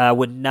start.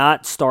 Would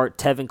not start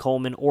Tevin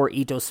Coleman or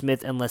Ito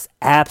Smith unless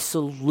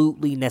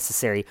absolutely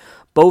necessary.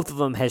 Both of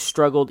them has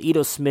struggled.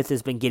 Ito Smith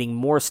has been getting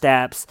more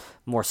snaps,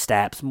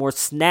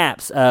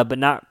 but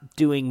not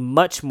doing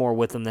much more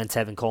with them than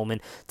Tevin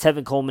Coleman.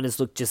 Tevin Coleman has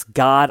looked just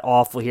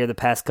god-awful here the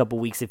past couple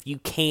weeks. If you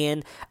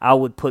can, I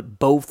would put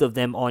both of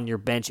them on your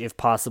bench if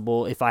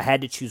possible. If I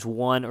had to choose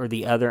one or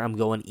the other, I'm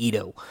going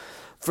Ito.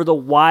 For the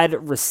wide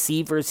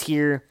receivers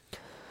here,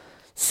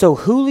 so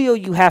Julio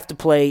you have to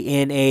play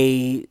in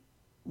a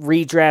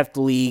redraft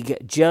league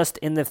just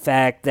in the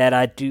fact that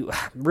I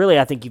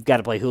think you've got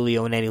to play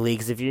Julio in any league,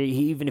 because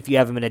even if you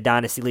have him in a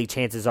dynasty league,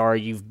 chances are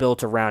you've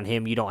built around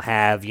him. You don't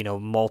have,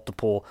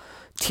 multiple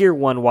tier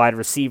 1 wide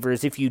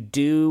receivers. If you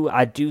do,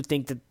 I do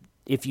think that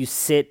if you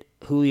sit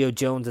Julio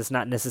Jones, it's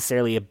not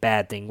necessarily a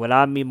bad thing. What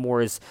I mean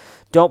more is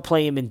don't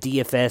play him in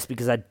DFS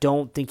because I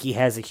don't think he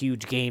has a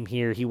huge game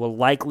here. He will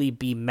likely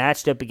be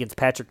matched up against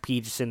Patrick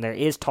Peterson. There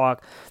is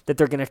talk that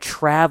they're going to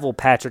travel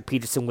Patrick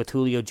Peterson with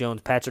Julio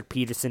Jones. Patrick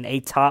Peterson, a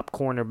top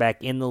cornerback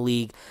in the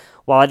league.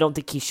 While I don't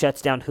think he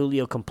shuts down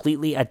Julio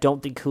completely, I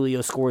don't think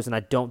Julio scores, and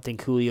I don't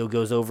think Julio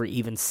goes over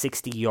even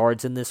 60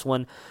 yards in this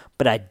one.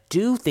 But I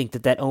do think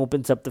that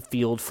opens up the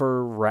field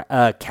for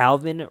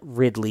Calvin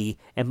Ridley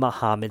and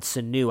Mohamed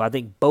Sanu. I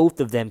think both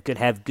of them could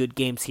have good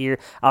games here.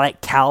 I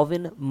like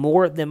Calvin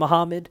more than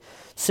Mohamed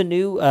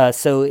Sanu.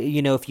 So,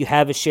 if you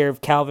have a share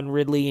of Calvin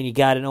Ridley and you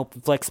got an open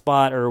flex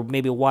spot or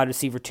maybe a wide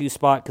receiver 2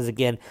 spot, because,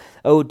 again,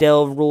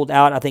 Odell ruled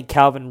out, I think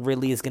Calvin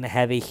Ridley is going to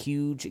have a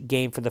huge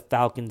game for the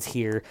Falcons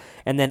here.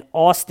 And then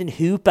Austin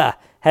Hooper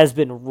has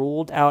been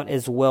ruled out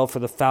as well for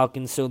the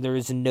Falcons, so there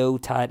is no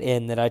tight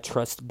end that I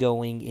trust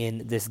going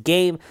in this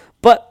game,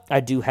 but I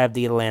do have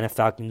the Atlanta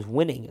Falcons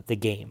winning the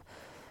game.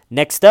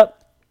 Next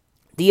up,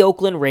 the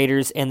Oakland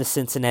Raiders and the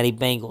Cincinnati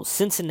Bengals.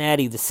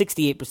 Cincinnati, the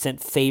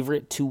 68%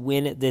 favorite to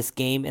win this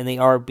game, and they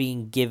are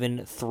being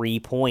given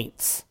 3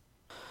 points.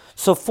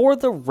 So for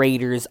the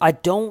Raiders, I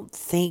don't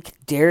think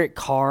Derek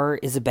Carr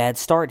is a bad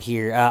start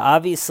here.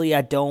 Obviously,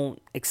 I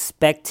don't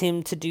expect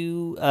him to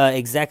do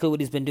exactly what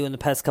he's been doing the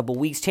past couple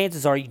weeks.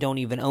 Chances are you don't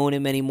even own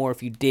him anymore.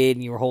 If you did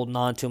and you were holding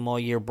on to him all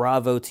year,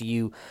 bravo to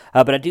you.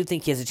 But I do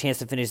think he has a chance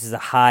to finish as a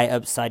high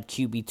upside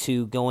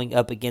QB2 going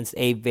up against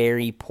a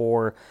very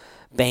poor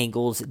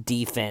Bengals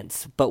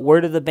defense. But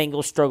where do the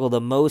Bengals struggle the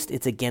most?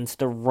 It's against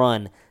the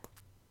run.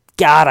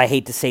 God, I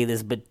hate to say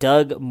this, but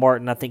Doug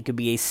Martin, I think, could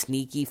be a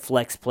sneaky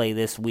flex play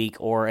this week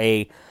or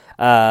a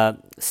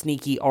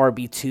sneaky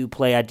RB2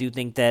 play. I do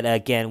think that,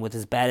 again, with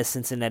as bad as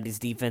Cincinnati's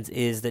defense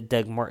is, that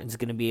Doug Martin's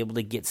going to be able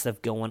to get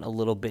stuff going a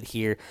little bit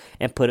here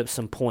and put up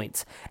some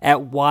points.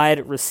 At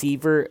wide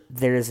receiver,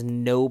 there is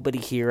nobody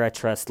here I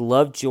trust.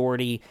 Love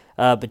Jordy,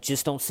 but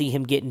just don't see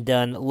him getting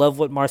done. Love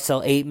what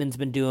Marcel Aitman's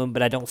been doing,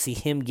 but I don't see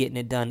him getting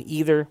it done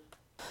either.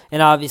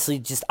 And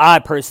obviously, I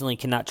personally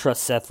cannot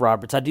trust Seth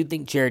Roberts. I do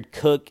think Jared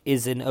Cook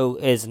is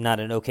not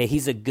an okay.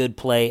 He's a good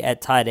play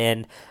at tight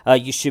end.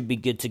 You should be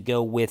good to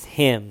go with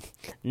him.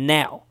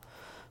 Now,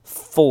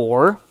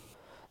 for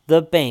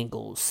the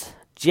Bengals,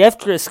 Jeff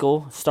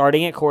Driscoll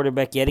starting at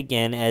quarterback yet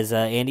again as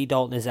Andy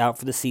Dalton is out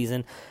for the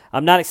season.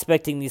 I'm not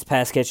expecting these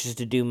pass catchers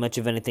to do much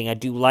of anything. I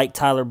do like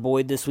Tyler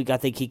Boyd this week. I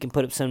think he can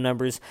put up some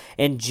numbers.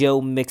 And Joe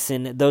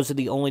Mixon. Those are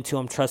the only two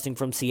I'm trusting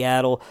from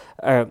Seattle.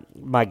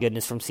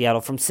 From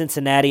Seattle. From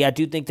Cincinnati, I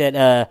do think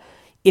that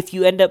if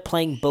you end up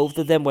playing both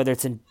of them, whether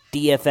it's in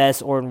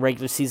DFS or in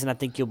regular season, I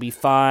think you'll be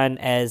fine,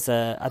 as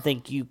I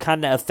think you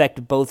kind of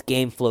affect both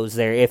game flows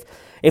there.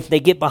 If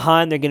they get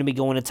behind, they're going to be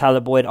going to Tyler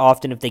Boyd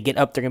often. If they get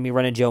up, they're going to be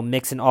running Joe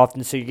Mixon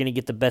often, so you're going to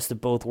get the best of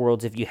both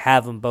worlds if you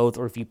have them both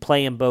or if you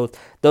play them both.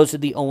 Those are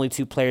the only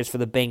two players for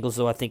the Bengals,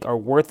 though, I think are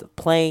worth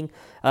playing,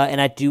 and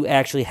I do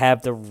actually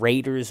have the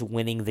Raiders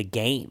winning the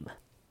game.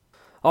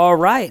 All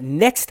right,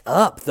 next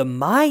up, the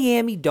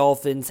Miami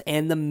Dolphins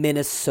and the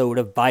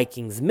Minnesota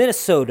Vikings.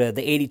 Minnesota,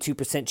 the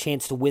 82%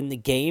 chance to win the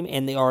game,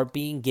 and they are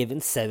being given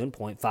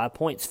 7.5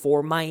 points.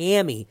 For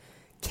Miami,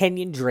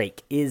 Kenyon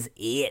Drake is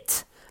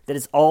it. That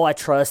is all I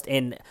trust,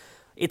 and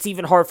it's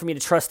even hard for me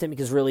to trust him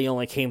because really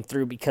only came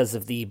through because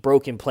of the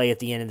broken play at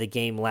the end of the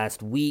game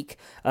last week.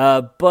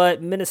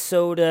 But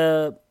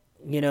Minnesota,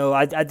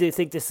 I do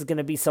think this is going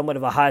to be somewhat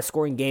of a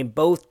high-scoring game.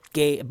 Both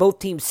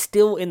teams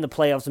still in the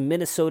playoffs.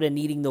 Minnesota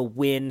needing the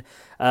win.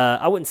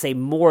 I wouldn't say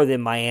more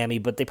than Miami,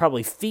 but they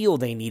probably feel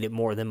they need it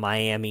more than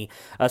Miami.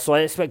 So I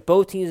expect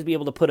both teams to be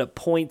able to put up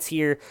points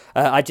here.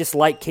 I just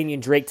like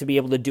Kenyon Drake to be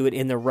able to do it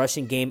in the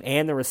rushing game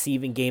and the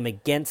receiving game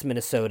against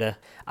Minnesota.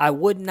 I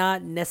would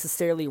not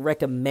necessarily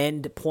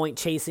recommend point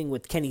chasing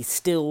with Kenny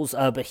Stills,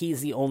 but he's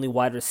the only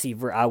wide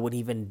receiver I would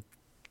even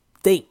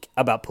think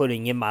about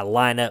putting in my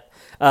lineup,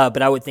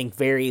 but I would think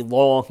very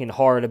long and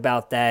hard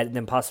about that and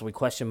then possibly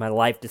question my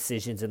life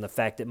decisions and the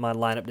fact that my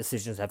lineup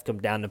decisions have come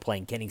down to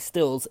playing Kenny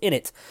Stills in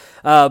it.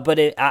 But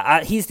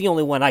he's the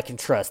only one I can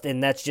trust,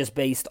 and that's just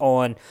based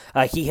on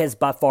he has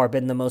by far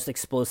been the most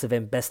explosive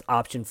and best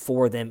option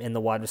for them in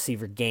the wide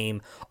receiver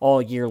game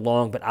all year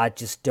long, but I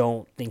just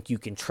don't think you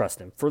can trust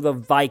him. For the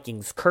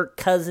Vikings, Kirk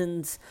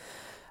Cousins,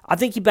 I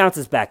think he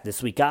bounces back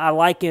this week. I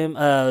like him.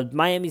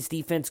 Miami's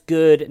defense,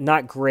 good,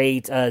 not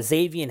great.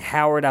 Xavier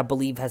Howard, I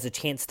believe, has a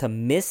chance to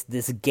miss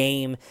this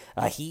game.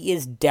 He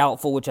is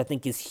doubtful, which I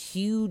think is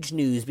huge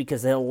news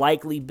because they'll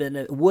likely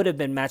would have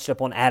been matched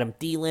up on Adam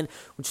Thielen,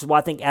 which is why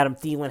I think Adam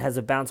Thielen has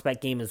a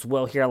bounce-back game as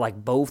well here. I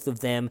like both of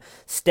them.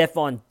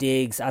 Stephon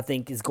Diggs, I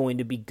think, is going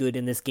to be good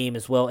in this game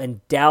as well. And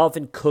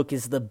Dalvin Cook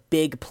is the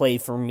big play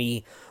for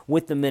me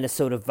with the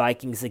Minnesota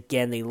Vikings.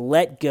 Again, they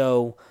let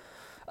go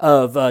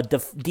of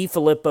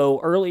DeFilippo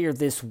earlier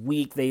this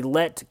week. They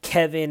let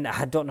Kevin,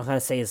 I don't know how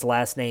to say his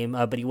last name,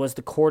 but he was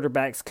the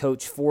quarterback's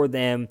coach for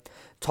them,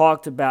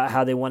 talked about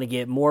how they want to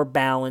get more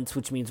balance,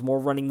 which means more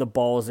running the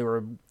balls. They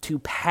were too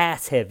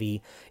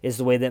pass-heavy is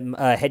the way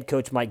that head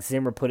coach Mike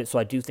Zimmer put it, so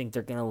I do think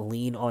they're going to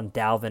lean on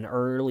Dalvin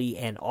early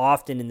and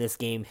often in this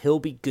game. He'll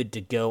be good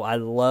to go. I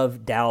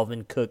love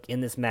Dalvin Cook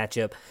in this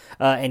matchup.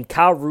 And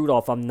Kyle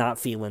Rudolph, I'm not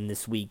feeling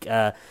this week.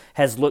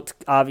 Has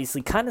looked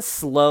obviously kind of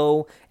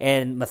slow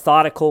and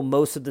methodical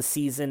most of the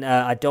season.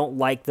 I don't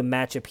like the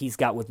matchup he's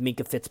got with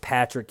Minkah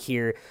Fitzpatrick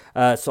here,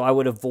 so I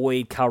would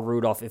avoid Kyle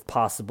Rudolph if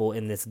possible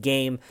in this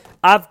game.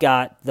 I've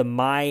got the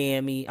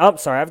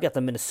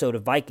Minnesota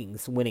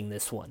Vikings winning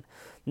this one.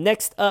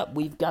 Next up,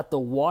 we've got the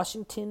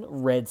Washington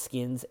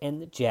Redskins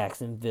and the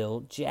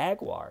Jacksonville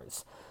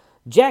Jaguars.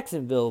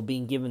 Jacksonville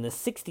being given the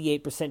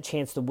 68%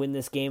 chance to win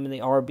this game, and they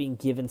are being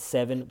given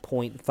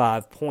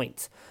 7.5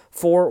 points.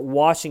 For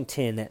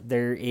Washington,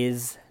 there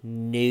is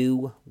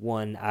no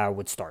one I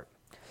would start.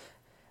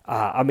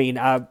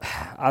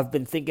 I've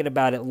been thinking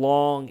about it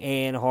long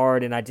and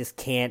hard, and I just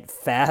can't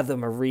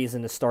fathom a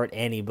reason to start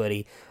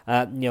anybody.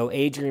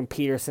 Adrian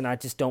Peterson, I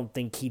just don't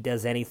think he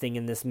does anything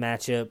in this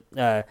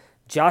matchup.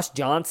 Josh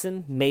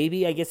Johnson,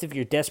 maybe, I guess if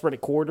you're desperate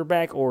at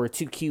quarterback or a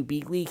 2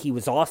 QB league, he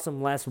was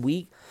awesome last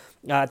week.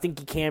 I think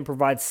he can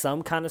provide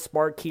some kind of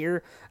spark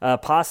here,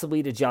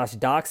 possibly to Josh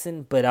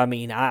Doxson, but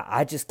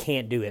I just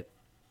can't do it.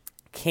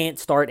 Can't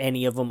start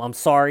any of them. I'm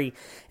sorry.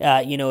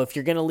 If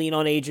you're going to lean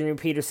on Adrian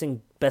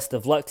Peterson, best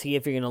of luck to you.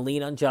 If you're going to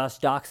lean on Josh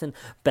Doxson,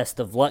 best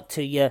of luck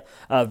to you.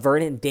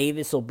 Vernon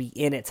Davis will be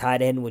in at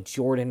tight end with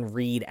Jordan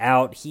Reed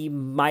out. He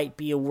might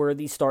be a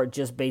worthy start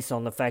just based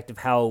on the fact of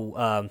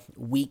how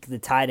weak the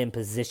tight end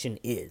position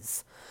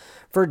is.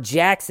 For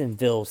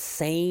Jacksonville,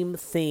 same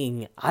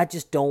thing. I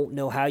just don't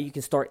know how you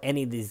can start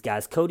any of these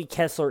guys. Cody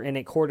Kessler in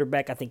at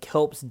quarterback, I think,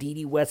 helps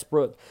Dede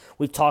Westbrook.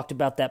 We've talked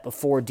about that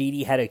before.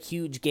 Dede had a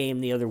huge game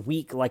the other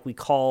week, like we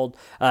called.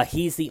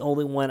 He's the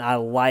only one I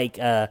like.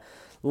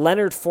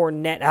 Leonard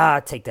Fournette, I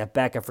take that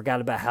back. I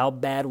forgot about how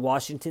bad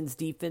Washington's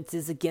defense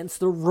is against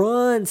the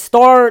run.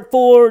 Start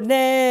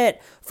Fournette.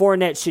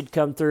 Fournette should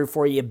come through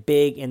for you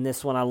big in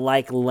this one. I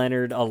like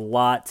Leonard a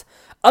lot.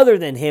 Other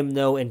than him,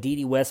 though, and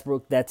Dede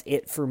Westbrook, that's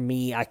it for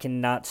me. I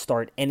cannot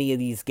start any of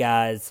these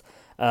guys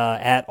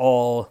at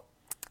all.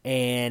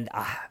 And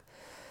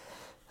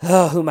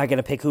who am I going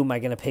to pick? Who am I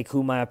going to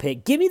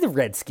pick? Give me the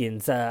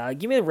Redskins.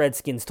 Give me the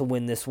Redskins to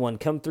win this one.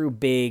 Come through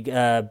big,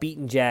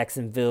 beating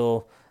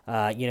Jacksonville.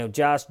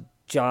 Josh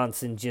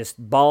Johnson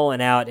just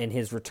balling out in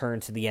his return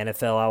to the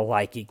NFL. I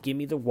like it. Give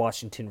me the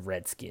Washington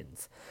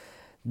Redskins.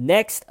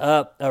 Next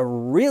up, a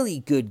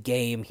really good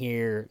game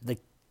here. The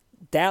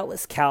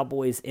Dallas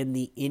Cowboys and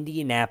the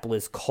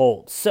Indianapolis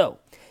Colts. So,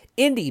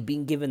 Indy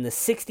being given the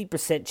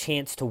 60%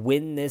 chance to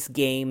win this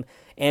game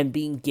and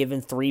being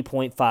given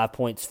 3.5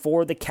 points.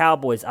 For the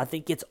Cowboys, I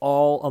think it's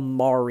all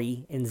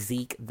Amari and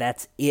Zeke.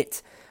 That's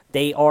it.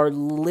 They are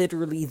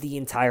literally the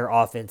entire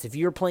offense. If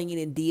you're playing it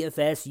in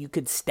DFS, you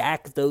could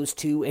stack those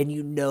two, and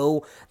you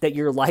know that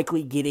you're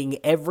likely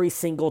getting every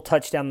single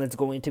touchdown that's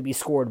going to be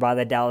scored by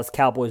the Dallas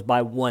Cowboys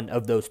by one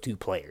of those two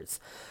players.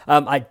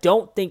 I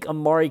don't think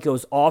Amari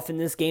goes off in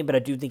this game, but I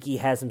do think he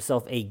has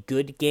himself a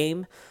good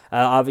game.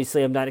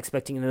 Obviously, I'm not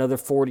expecting another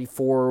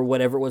 44 or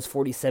whatever it was,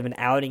 47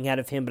 outing out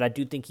of him, but I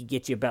do think he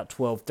gets you about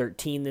 12,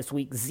 13 this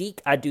week.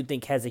 Zeke, I do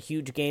think, has a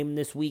huge game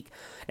this week.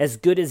 As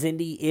good as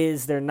Indy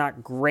is, they're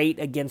not great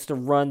against a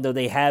run, though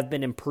they have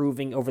been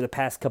improving over the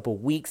past couple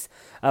weeks.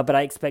 But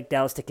I expect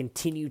Dallas to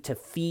continue to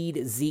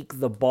feed Zeke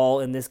the ball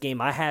in this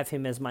game. I have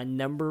him as my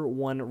number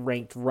one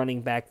ranked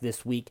running back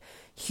this week.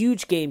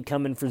 Huge game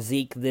coming for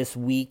Zeke this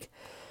week.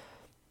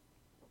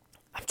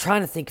 I'm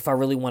trying to think if I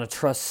really want to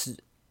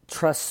trust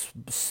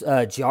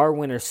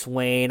Jarwin or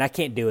Swain. I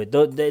can't do it.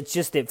 It's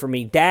just it for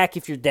me. Dak,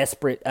 if you're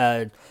desperate,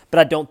 but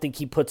I don't think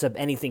he puts up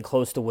anything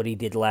close to what he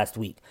did last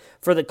week.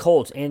 For the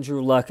Colts,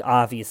 Andrew Luck,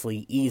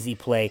 obviously, easy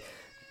play.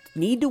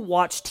 Need to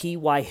watch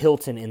T.Y.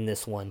 Hilton in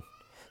this one.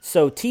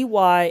 So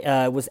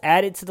T.Y. Was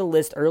added to the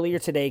list earlier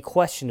today,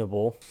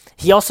 questionable.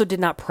 He also did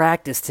not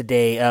practice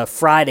today,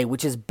 Friday,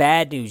 which is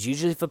bad news.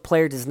 Usually if a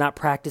player does not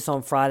practice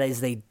on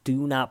Fridays, they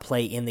do not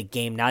play in the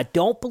game. Now, I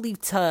don't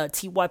believe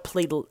T.Y.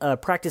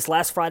 practiced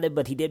last Friday,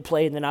 but he did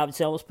play, and then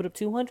obviously almost put up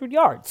 200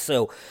 yards.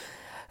 So,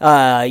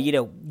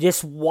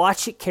 just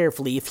watch it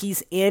carefully. If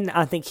he's in,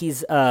 I think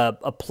he's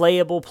a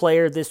playable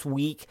player this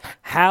week.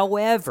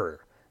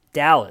 However,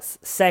 Dallas,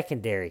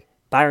 secondary,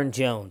 Byron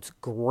Jones,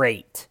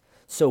 great.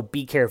 So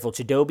be careful.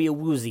 Chidobe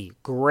Awuzie,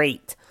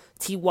 great.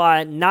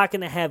 T.Y. not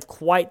going to have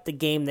quite the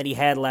game that he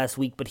had last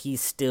week, but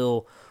he's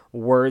still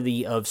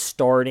worthy of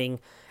starting.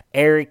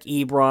 Eric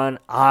Ebron,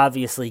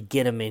 obviously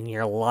get him in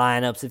your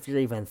lineups. If you're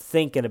even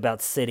thinking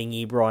about sitting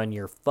Ebron,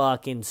 you're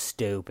fucking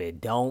stupid.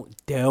 Don't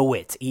do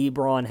it.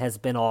 Ebron has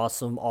been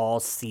awesome all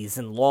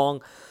season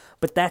long,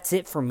 but that's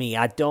it for me.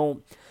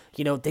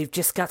 They've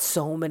just got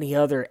so many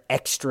other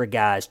extra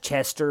guys.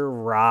 Chester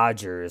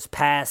Rogers,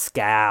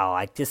 Pascal.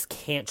 I just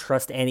can't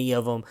trust any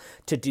of them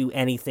to do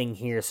anything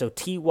here. So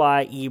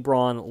T.Y.,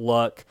 Ebron,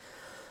 Luck.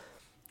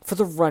 For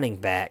the running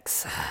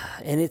backs,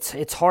 and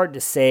it's hard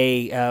to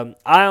say.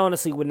 I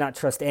honestly would not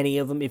trust any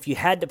of them. If you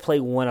had to play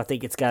one, I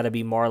think it's got to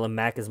be Marlon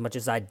Mack. As much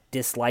as I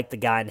dislike the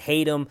guy and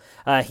hate him,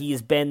 he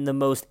has been the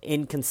most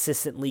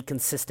inconsistently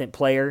consistent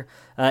player,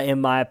 in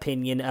my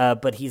opinion.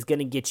 But he's going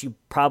to get you,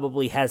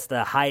 probably has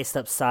the highest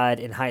upside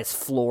and highest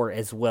floor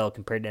as well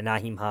compared to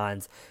Nyheim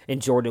Hines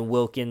and Jordan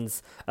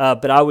Wilkins.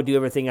 But I would do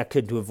everything I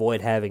could to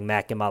avoid having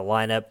Mack in my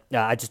lineup.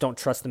 I just don't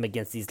trust him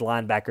against these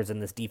linebackers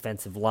and this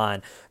defensive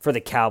line for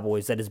the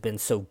Cowboys that has been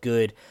so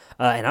good.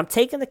 And I'm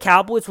taking the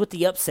Cowboys with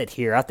the upset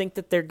here. I think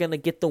that they're going to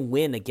get the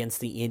win against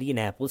the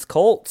Indianapolis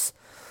Colts.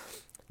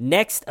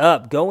 Next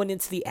up, going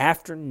into the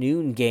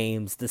afternoon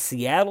games, the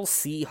Seattle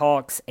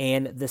Seahawks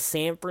and the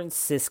San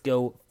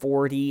Francisco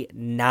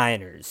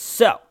 49ers.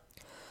 So,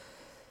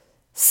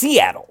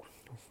 Seattle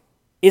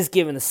is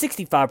given a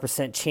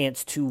 65%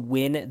 chance to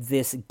win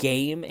this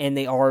game, and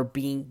they are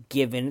being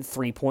given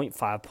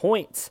 3.5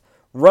 points.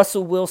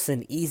 Russell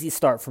Wilson, easy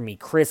start for me.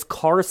 Chris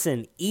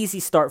Carson, easy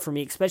start for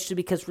me, especially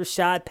because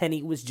Rashad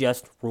Penny was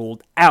just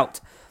ruled out.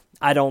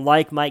 I don't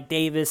like Mike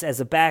Davis as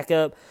a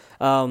backup.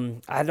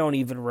 I don't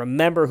even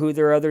remember who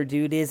their other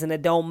dude is, and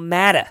it don't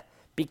matter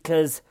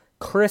because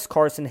Chris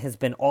Carson has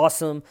been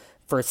awesome.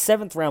 For a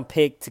 7th-round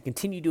pick to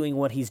continue doing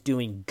what he's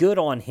doing, good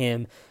on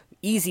him.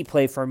 Easy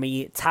play for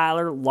me.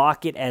 Tyler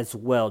Lockett as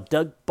well.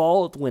 Doug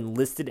Baldwin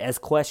listed as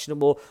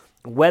questionable.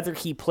 Whether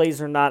he plays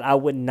or not, I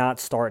would not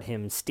start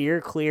him.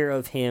 Steer clear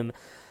of him.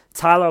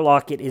 Tyler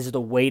Lockett is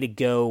the way to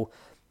go.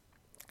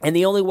 And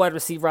the only wide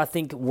receiver I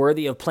think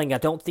worthy of playing, I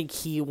don't think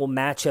he will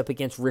match up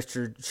against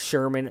Richard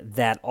Sherman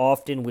that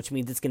often, which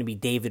means it's going to be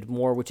David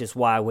Moore, which is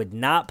why I would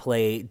not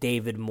play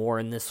David Moore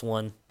in this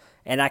one.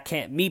 And I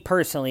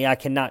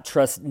cannot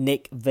trust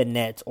Nick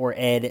Vannett or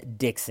Ed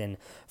Dickson.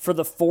 For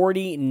the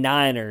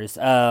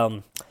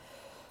 49ers,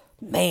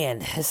 man,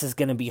 this is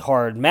going to be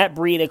hard. Matt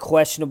Breida,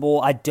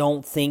 questionable. I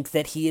don't think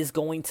that he is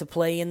going to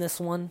play in this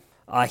one.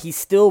 He's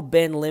still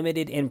been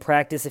limited in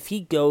practice. If he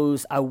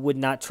goes, I would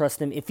not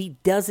trust him. If he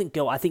doesn't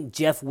go, I think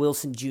Jeff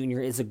Wilson Jr.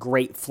 is a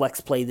great flex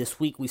play this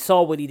week. We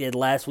saw what he did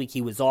last week.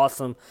 He was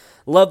awesome.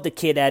 Love the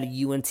kid out of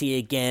UNT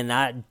again.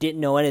 I didn't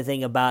know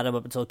anything about him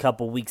up until a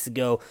couple weeks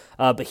ago,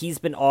 but he's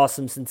been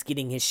awesome since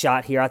getting his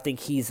shot here. I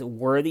think he's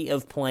worthy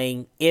of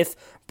playing if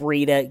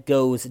Breida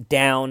goes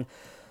down.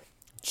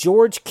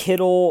 George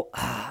Kittle,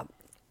 I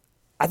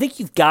think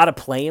you've got to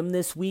play him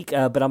this week,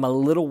 but I'm a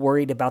little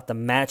worried about the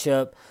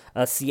matchup.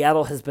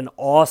 Seattle has been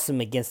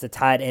awesome against the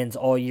tight ends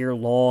all year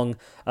long,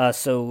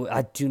 so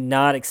I do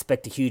not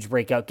expect a huge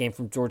breakout game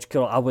from George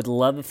Kittle. I would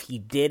love if he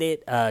did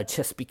it,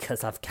 just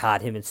because I've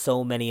got him in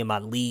so many of my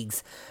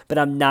leagues, but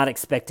I'm not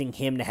expecting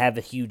him to have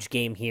a huge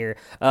game here.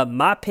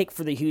 My pick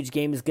for the huge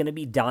game is going to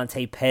be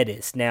Dante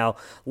Pettis. Now,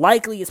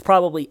 likely it's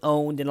probably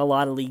owned in a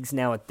lot of leagues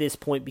now at this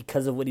point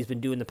because of what he's been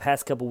doing the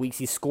past couple weeks.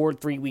 He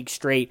scored 3 weeks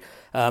straight.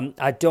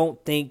 I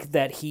don't think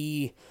that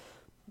he...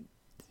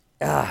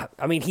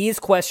 he is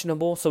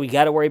questionable, so we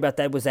got to worry about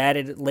that. Was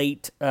added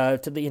late to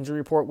the injury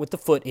report with the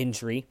foot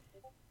injury.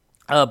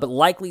 But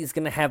likely he's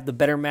going to have the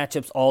better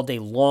matchups all day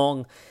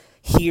long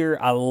here.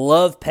 I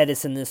love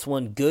Pettis in this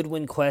one.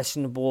 Goodwin,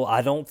 questionable.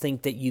 I don't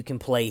think that you can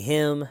play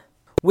him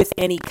with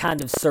any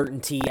kind of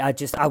certainty. I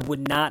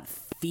would not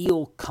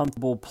feel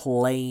comfortable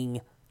playing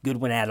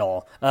Goodwin at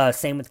all.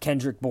 Same with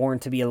Kendrick Bourne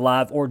to be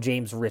alive or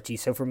James Ritchie.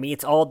 So for me,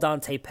 it's all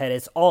Dante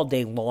Pettis all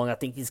day long. I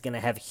think he's going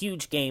to have a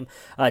huge game.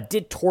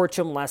 Did torch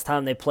him last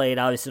time they played.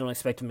 Obviously don't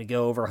expect him to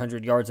go over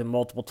 100 yards and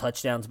multiple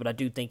touchdowns, but I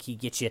do think he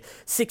gets you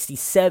 60,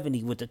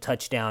 70 with the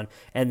touchdown.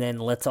 And then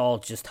let's all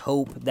just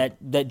hope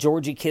that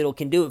Georgie Kittle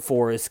can do it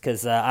for us,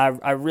 because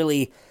I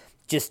really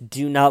just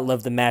do not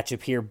love the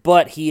matchup here,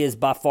 but he is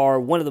by far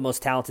one of the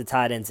most talented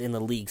tight ends in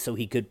the league, so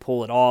he could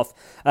pull it off.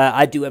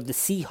 I do have the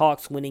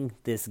Seahawks winning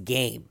this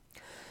game.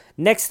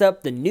 Next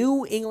up, the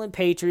New England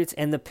Patriots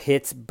and the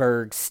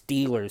Pittsburgh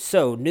Steelers.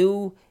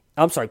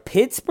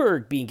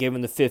 Pittsburgh being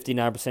given the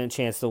 59%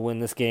 chance to win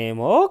this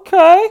game.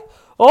 Okay.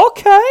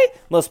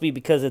 Must be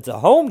because it's a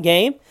home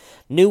game.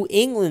 New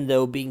England,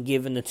 though, being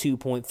given the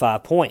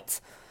 2.5 points.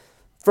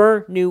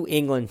 For New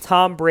England,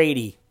 Tom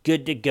Brady,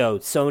 good to go.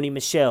 Sony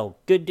Michel,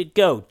 good to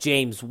go.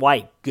 James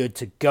White, good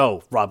to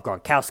go. Rob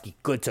Gronkowski,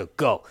 good to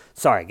go.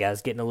 Sorry,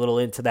 guys, getting a little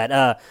into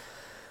that.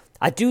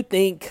 I do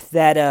think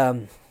that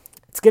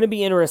it's going to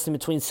be interesting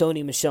between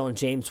Sony Michel and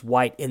James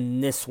White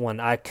in this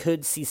one. I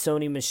could see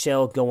Sony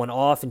Michel going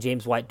off and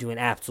James White doing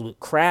absolute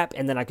crap,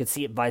 and then I could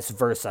see it vice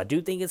versa. I do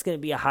think it's going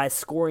to be a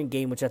high-scoring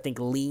game, which I think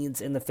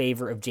leans in the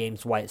favor of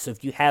James White. So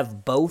if you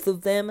have both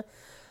of them,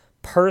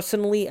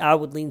 personally, I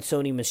would lean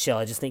Sony Michel.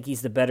 I just think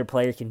he's the better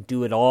player, can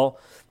do it all.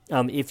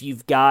 If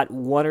you've got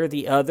one or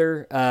the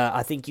other,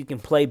 I think you can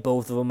play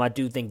both of them. I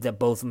do think that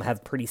both of them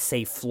have pretty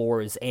safe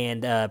floors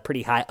and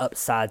pretty high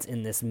upsides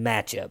in this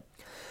matchup.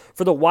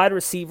 For the wide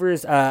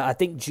receivers, I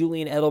think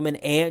Julian Edelman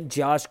and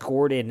Josh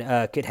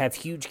Gordon could have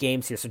huge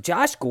games here. So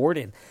Josh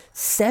Gordon,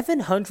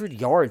 700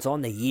 yards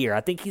on the year. I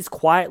think he's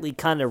quietly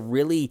kind of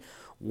really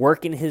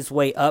working his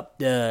way up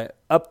the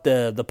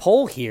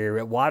pole here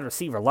at wide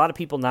receiver. A lot of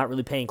people not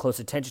really paying close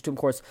attention to him. Of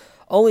course,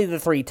 only the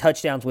 3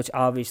 touchdowns, which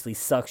obviously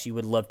sucks. You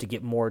would love to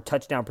get more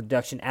touchdown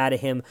production out of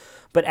him.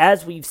 But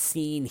as we've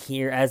seen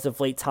here, as of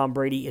late, Tom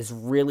Brady is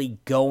really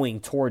going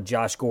toward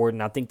Josh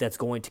Gordon. I think that's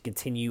going to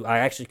continue. I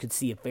actually could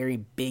see a very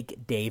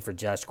big day for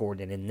Josh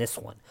Gordon in this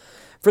one.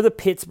 For the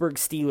Pittsburgh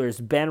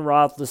Steelers, Ben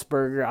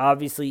Roethlisberger,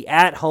 obviously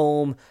at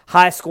home,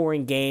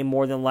 high-scoring game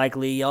more than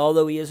likely,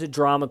 although he is a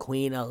drama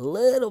queen, a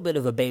little bit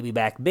of a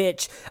baby-back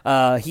bitch.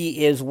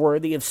 He is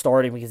worthy of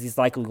starting because he's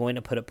likely going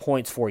to put up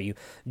points for you.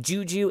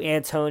 Juju,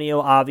 Antonio,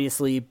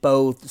 obviously,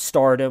 both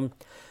start him.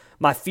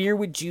 My fear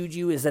with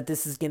Juju is that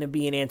this is going to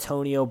be an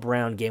Antonio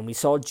Brown game. We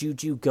saw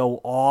Juju go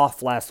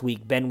off last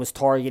week. Ben was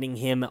targeting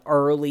him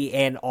early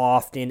and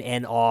often,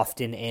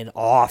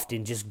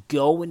 just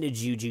going to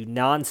Juju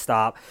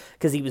nonstop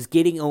because he was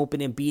getting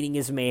open and beating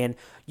his man.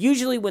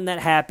 Usually when that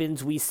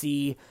happens, we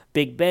see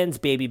Big Ben's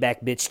baby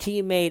back bitch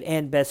teammate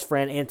and best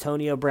friend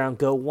Antonio Brown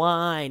go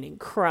whine and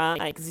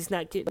cry because he's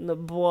not getting the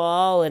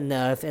ball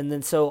enough. And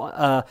then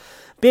so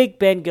Big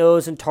Ben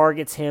goes and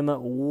targets him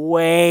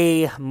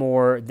way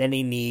more than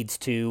he needs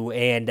to,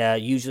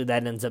 and usually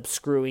that ends up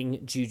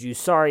screwing Juju.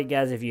 Sorry,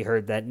 guys, if you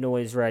heard that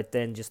noise right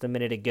then just a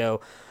minute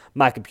ago.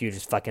 My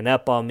computer's fucking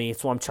up on me,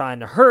 so I'm trying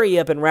to hurry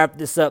up and wrap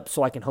this up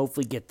so I can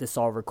hopefully get this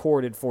all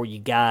recorded for you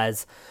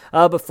guys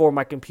before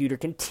my computer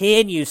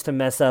continues to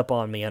mess up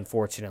on me,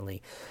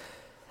 unfortunately.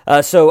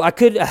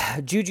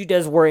 Juju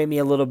does worry me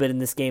a little bit in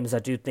this game, as I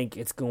do think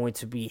it's going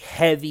to be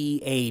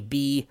heavy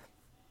AB.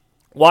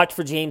 Watch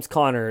for James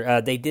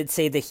Conner. They did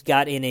say that he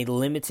got in a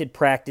limited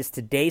practice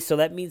today, so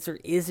that means there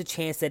is a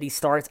chance that he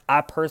starts.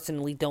 I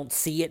personally don't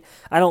see it.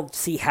 I don't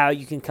see how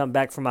you can come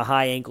back from a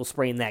high ankle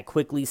sprain that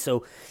quickly,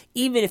 so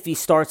even if he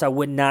starts, I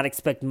would not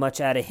expect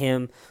much out of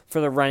him. For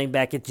the running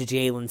back, it's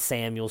Jalen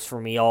Samuels for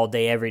me all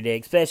day, every day,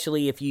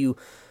 especially if you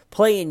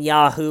play in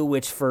Yahoo,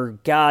 which for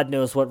God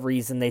knows what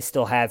reason they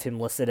still have him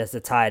listed as a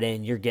tight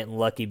end. You're getting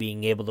lucky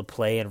being able to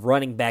play and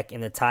running back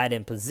in the tight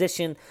end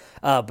position.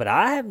 But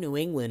I have New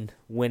England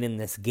winning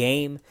this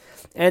game.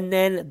 And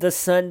then the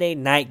Sunday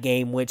night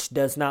game, which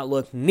does not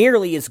look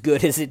nearly as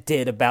good as it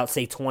did about,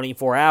 say,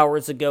 24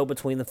 hours ago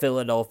between the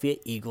Philadelphia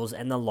Eagles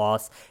and the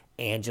Los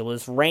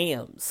Angeles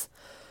Rams.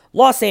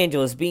 Los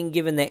Angeles being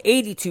given the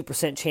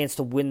 82% chance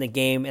to win the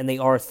game, and they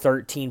are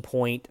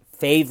 13-point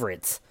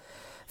favorites.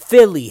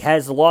 Philly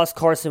has lost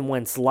Carson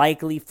Wentz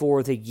likely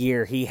for the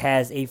year. He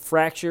has a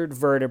fractured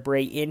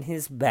vertebrae in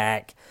his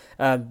back.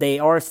 They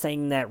are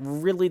saying that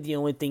really the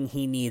only thing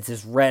he needs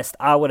is rest.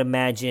 I would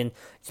imagine,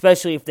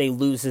 especially if they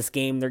lose this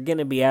game, they're going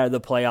to be out of the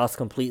playoffs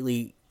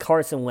completely.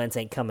 Carson Wentz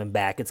ain't coming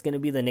back. It's going to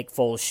be the Nick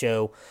Foles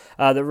show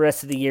the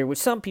rest of the year, which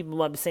some people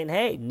might be saying,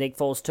 hey, Nick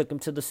Foles took him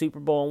to the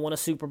Super Bowl and won a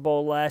Super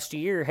Bowl last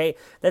year. Hey,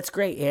 that's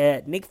great. Yeah,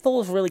 Nick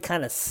Foles really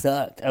kind of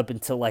sucked up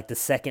until like the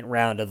second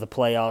round of the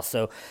playoffs,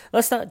 so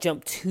let's not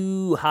jump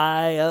too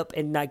high up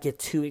and not get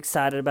too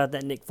excited about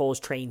that Nick Foles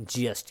train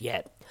just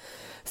yet.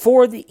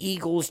 For the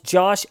Eagles,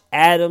 Josh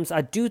Adams,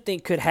 I do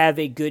think could have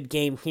a good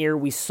game here.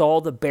 We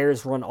saw the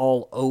Bears run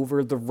all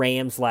over the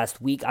Rams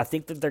last week. I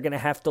think that they're going to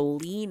have to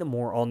lean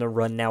more on the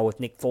run now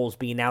with Nick Foles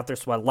being out there.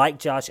 So I like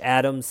Josh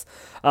Adams,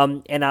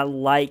 and I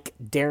like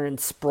Darren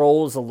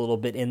Sproles a little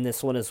bit in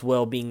this one as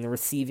well, being the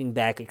receiving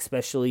back,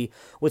 especially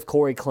with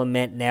Corey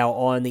Clement now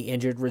on the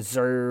injured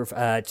reserve.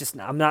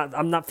 I'm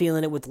not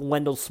feeling it with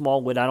Wendell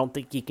Smallwood. I don't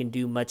think he can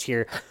do much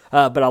here,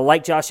 but I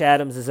like Josh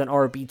Adams as an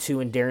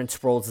RB2 and Darren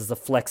Sproles as a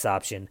flex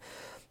option.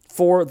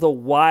 For the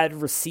wide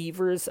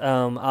receivers,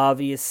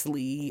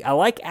 obviously, I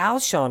like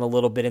Alshon a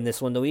little bit in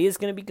this one, though he is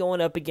going to be going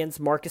up against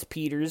Marcus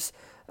Peters,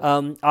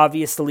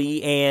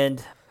 obviously,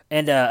 and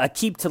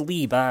Aqib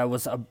Talib. I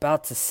was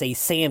about to say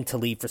Sam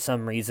Talib for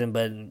some reason,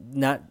 but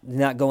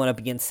not going up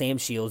against Sam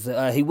Shields.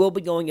 He will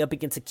be going up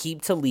against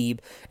Aqib Talib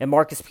and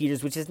Marcus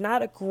Peters, which is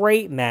not a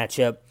great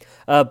matchup,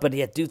 but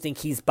I do think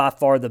he's by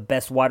far the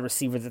best wide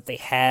receiver that they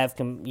have,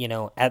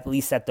 at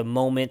least at the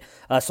moment.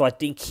 So I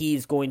think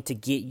he's going to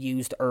get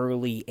used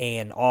early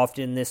and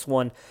often in this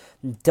one.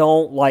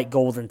 Don't like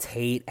Golden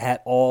Tate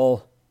at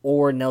all.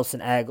 Or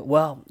Nelson Aguilar.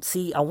 Well,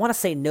 see, I want to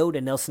say no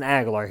to Nelson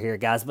Aguilar here,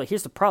 guys, but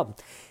here's the problem.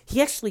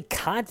 He actually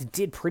kind of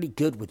did pretty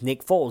good with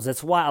Nick Foles.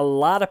 That's why a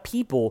lot of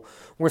people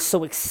were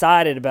so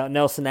excited about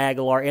Nelson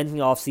Aguilar in the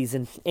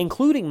offseason,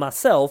 including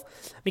myself,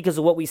 because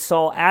of what we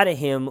saw out of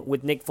him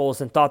with Nick Foles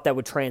and thought that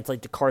would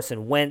translate to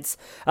Carson Wentz.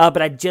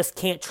 But I just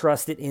can't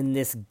trust it in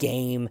this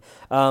game.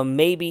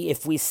 Maybe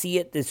if we see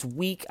it this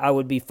week, I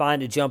would be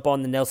fine to jump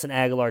on the Nelson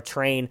Aguilar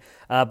train,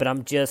 but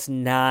I'm just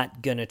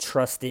not going to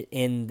trust it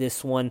in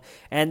this one.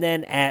 And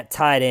then at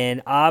tight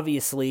end,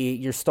 obviously,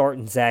 you're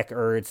starting Zach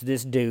Ertz.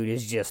 This dude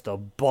is just a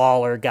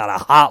baller. Got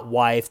a hot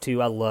wife,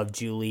 too. I love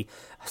Julie.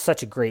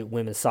 Such a great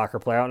women's soccer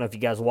player. I don't know if you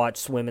guys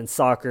watch women's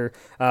soccer.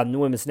 The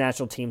women's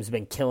national team's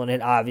been killing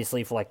it,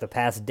 obviously, for like the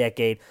past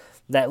decade.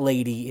 That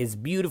lady is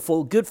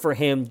beautiful. Good for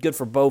him. Good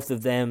for both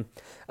of them.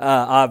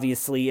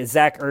 Obviously,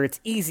 Zach Ertz,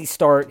 easy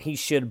start. He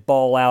should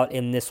ball out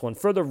in this one.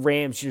 For the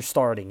Rams, you're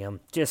starting him.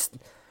 Just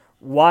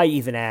why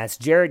even ask?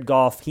 Jared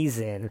Goff, he's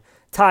in.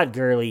 Todd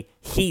Gurley,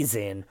 he's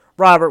in.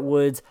 Robert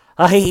Woods,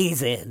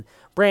 he's in.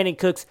 Brandon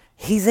Cooks,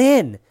 he's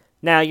in.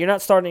 Now, you're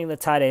not starting the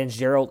tight ends,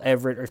 Gerald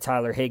Everett or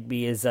Tyler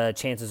Higbee, as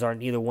chances are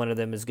neither one of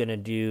them is going to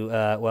do,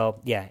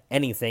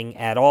 anything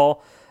at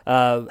all.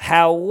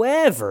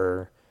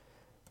 However,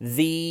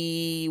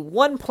 the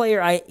one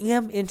player I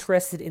am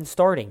interested in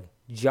starting,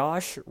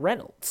 Josh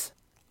Reynolds.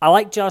 I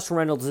like Josh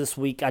Reynolds this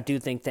week. I do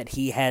think that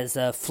he has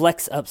a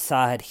flex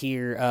upside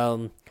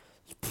here.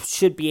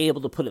 Should be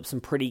able to put up some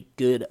pretty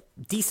good,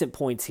 decent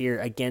points here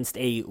against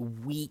a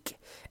weak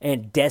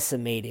and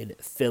decimated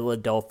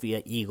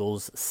Philadelphia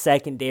Eagles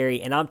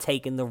secondary, and I'm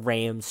taking the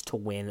Rams to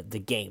win the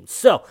game.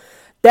 So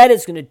that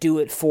is going to do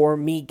it for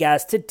me,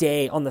 guys,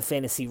 today on the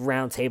Fantasy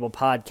Roundtable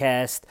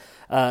podcast.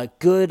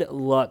 Good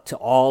luck to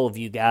all of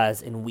you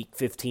guys in Week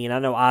 15. I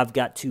know I've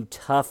got 2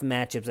 tough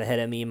matchups ahead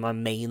of me in my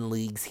main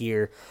leagues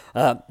here.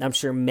 I'm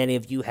sure many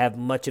of you have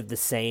much of the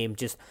same.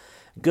 Just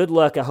good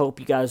luck. I hope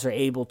you guys are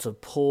able to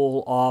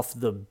pull off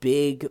the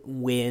big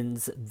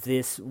wins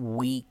this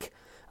week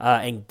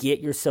and get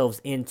yourselves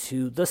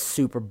into the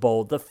Super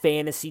Bowl, the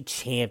fantasy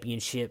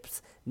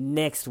championships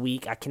next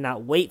week. I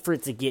cannot wait for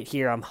it to get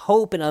here. I'm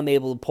hoping I'm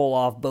able to pull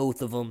off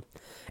both of them,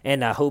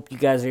 and I hope you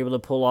guys are able to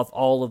pull off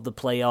all of the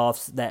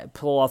playoffs,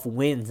 pull off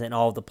wins in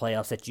all of the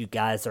playoffs that you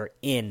guys are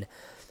in.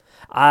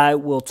 I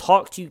will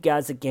talk to you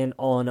guys again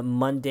on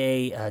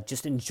Monday.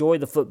 Just enjoy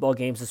the football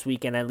games this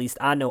weekend. At least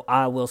I know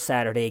I will.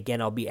 Saturday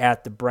again, I'll be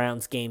at the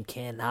Browns game.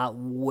 Cannot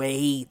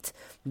wait.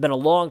 It's been a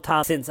long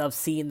time since I've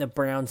seen the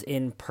Browns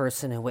in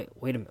person. And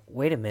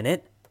wait a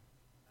minute.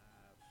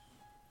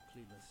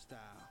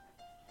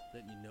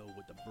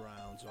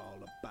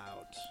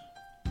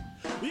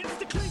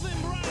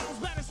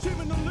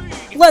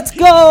 Let's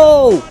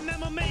go!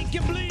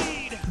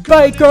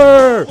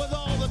 Baker!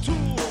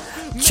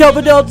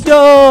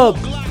 Chubba-dub-dub!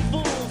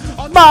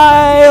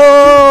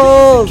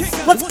 Miles!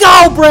 Let's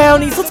go,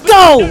 Brownies! Let's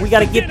go! We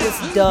gotta get this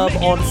dub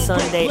on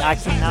Sunday. I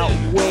cannot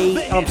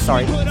wait. I'm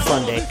sorry,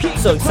 Sunday. I'm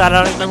so excited.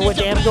 I don't remember what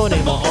day I'm going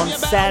anymore. On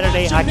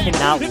Saturday, I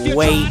cannot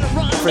wait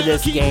for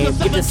this game.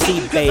 Get to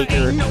see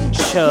Baker,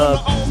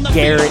 Chubb,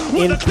 Garrett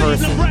in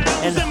person,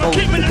 and hope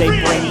that they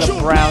bring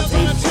the Browns a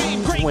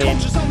huge win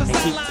and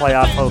keep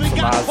playoff hopes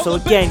alive. So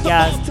again,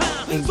 guys,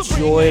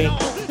 enjoy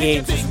the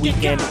games this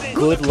weekend.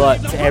 Good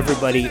luck to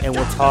everybody, and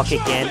we'll talk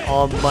again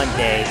on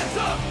Monday.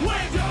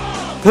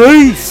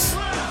 Peace!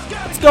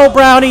 Let's go,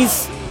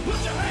 Brownies!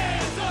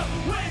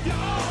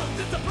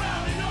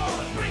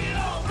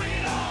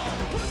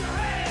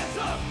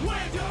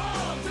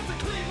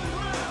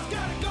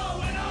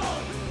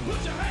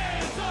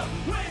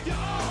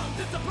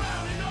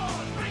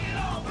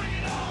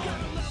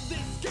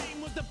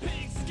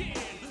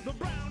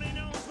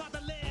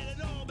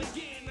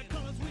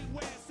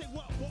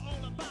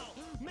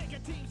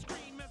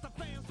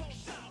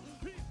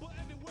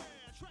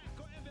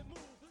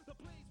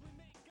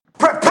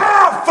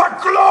 Prepare for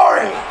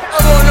glory!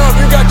 I wanna know if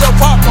you got your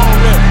popcorn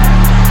ready.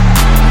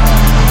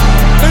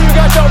 Do you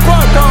got your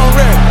popcorn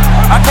ready?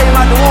 I came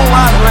out the womb,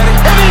 I was ready.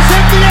 And he's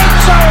hit the end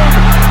zone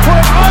for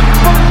an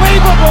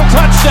unbelievable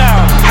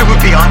touchdown. I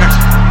would be honored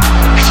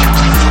if you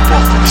played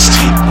football for this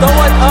team. Throw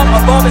it up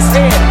above his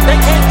head.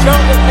 They can't jump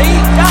with me.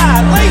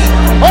 Golly!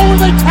 Oh,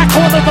 they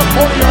tackle him at the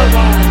 40-yard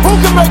line. Who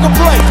can make a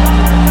play?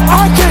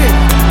 I can.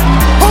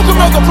 Who can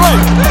make a play?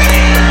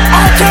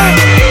 I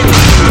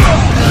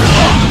can.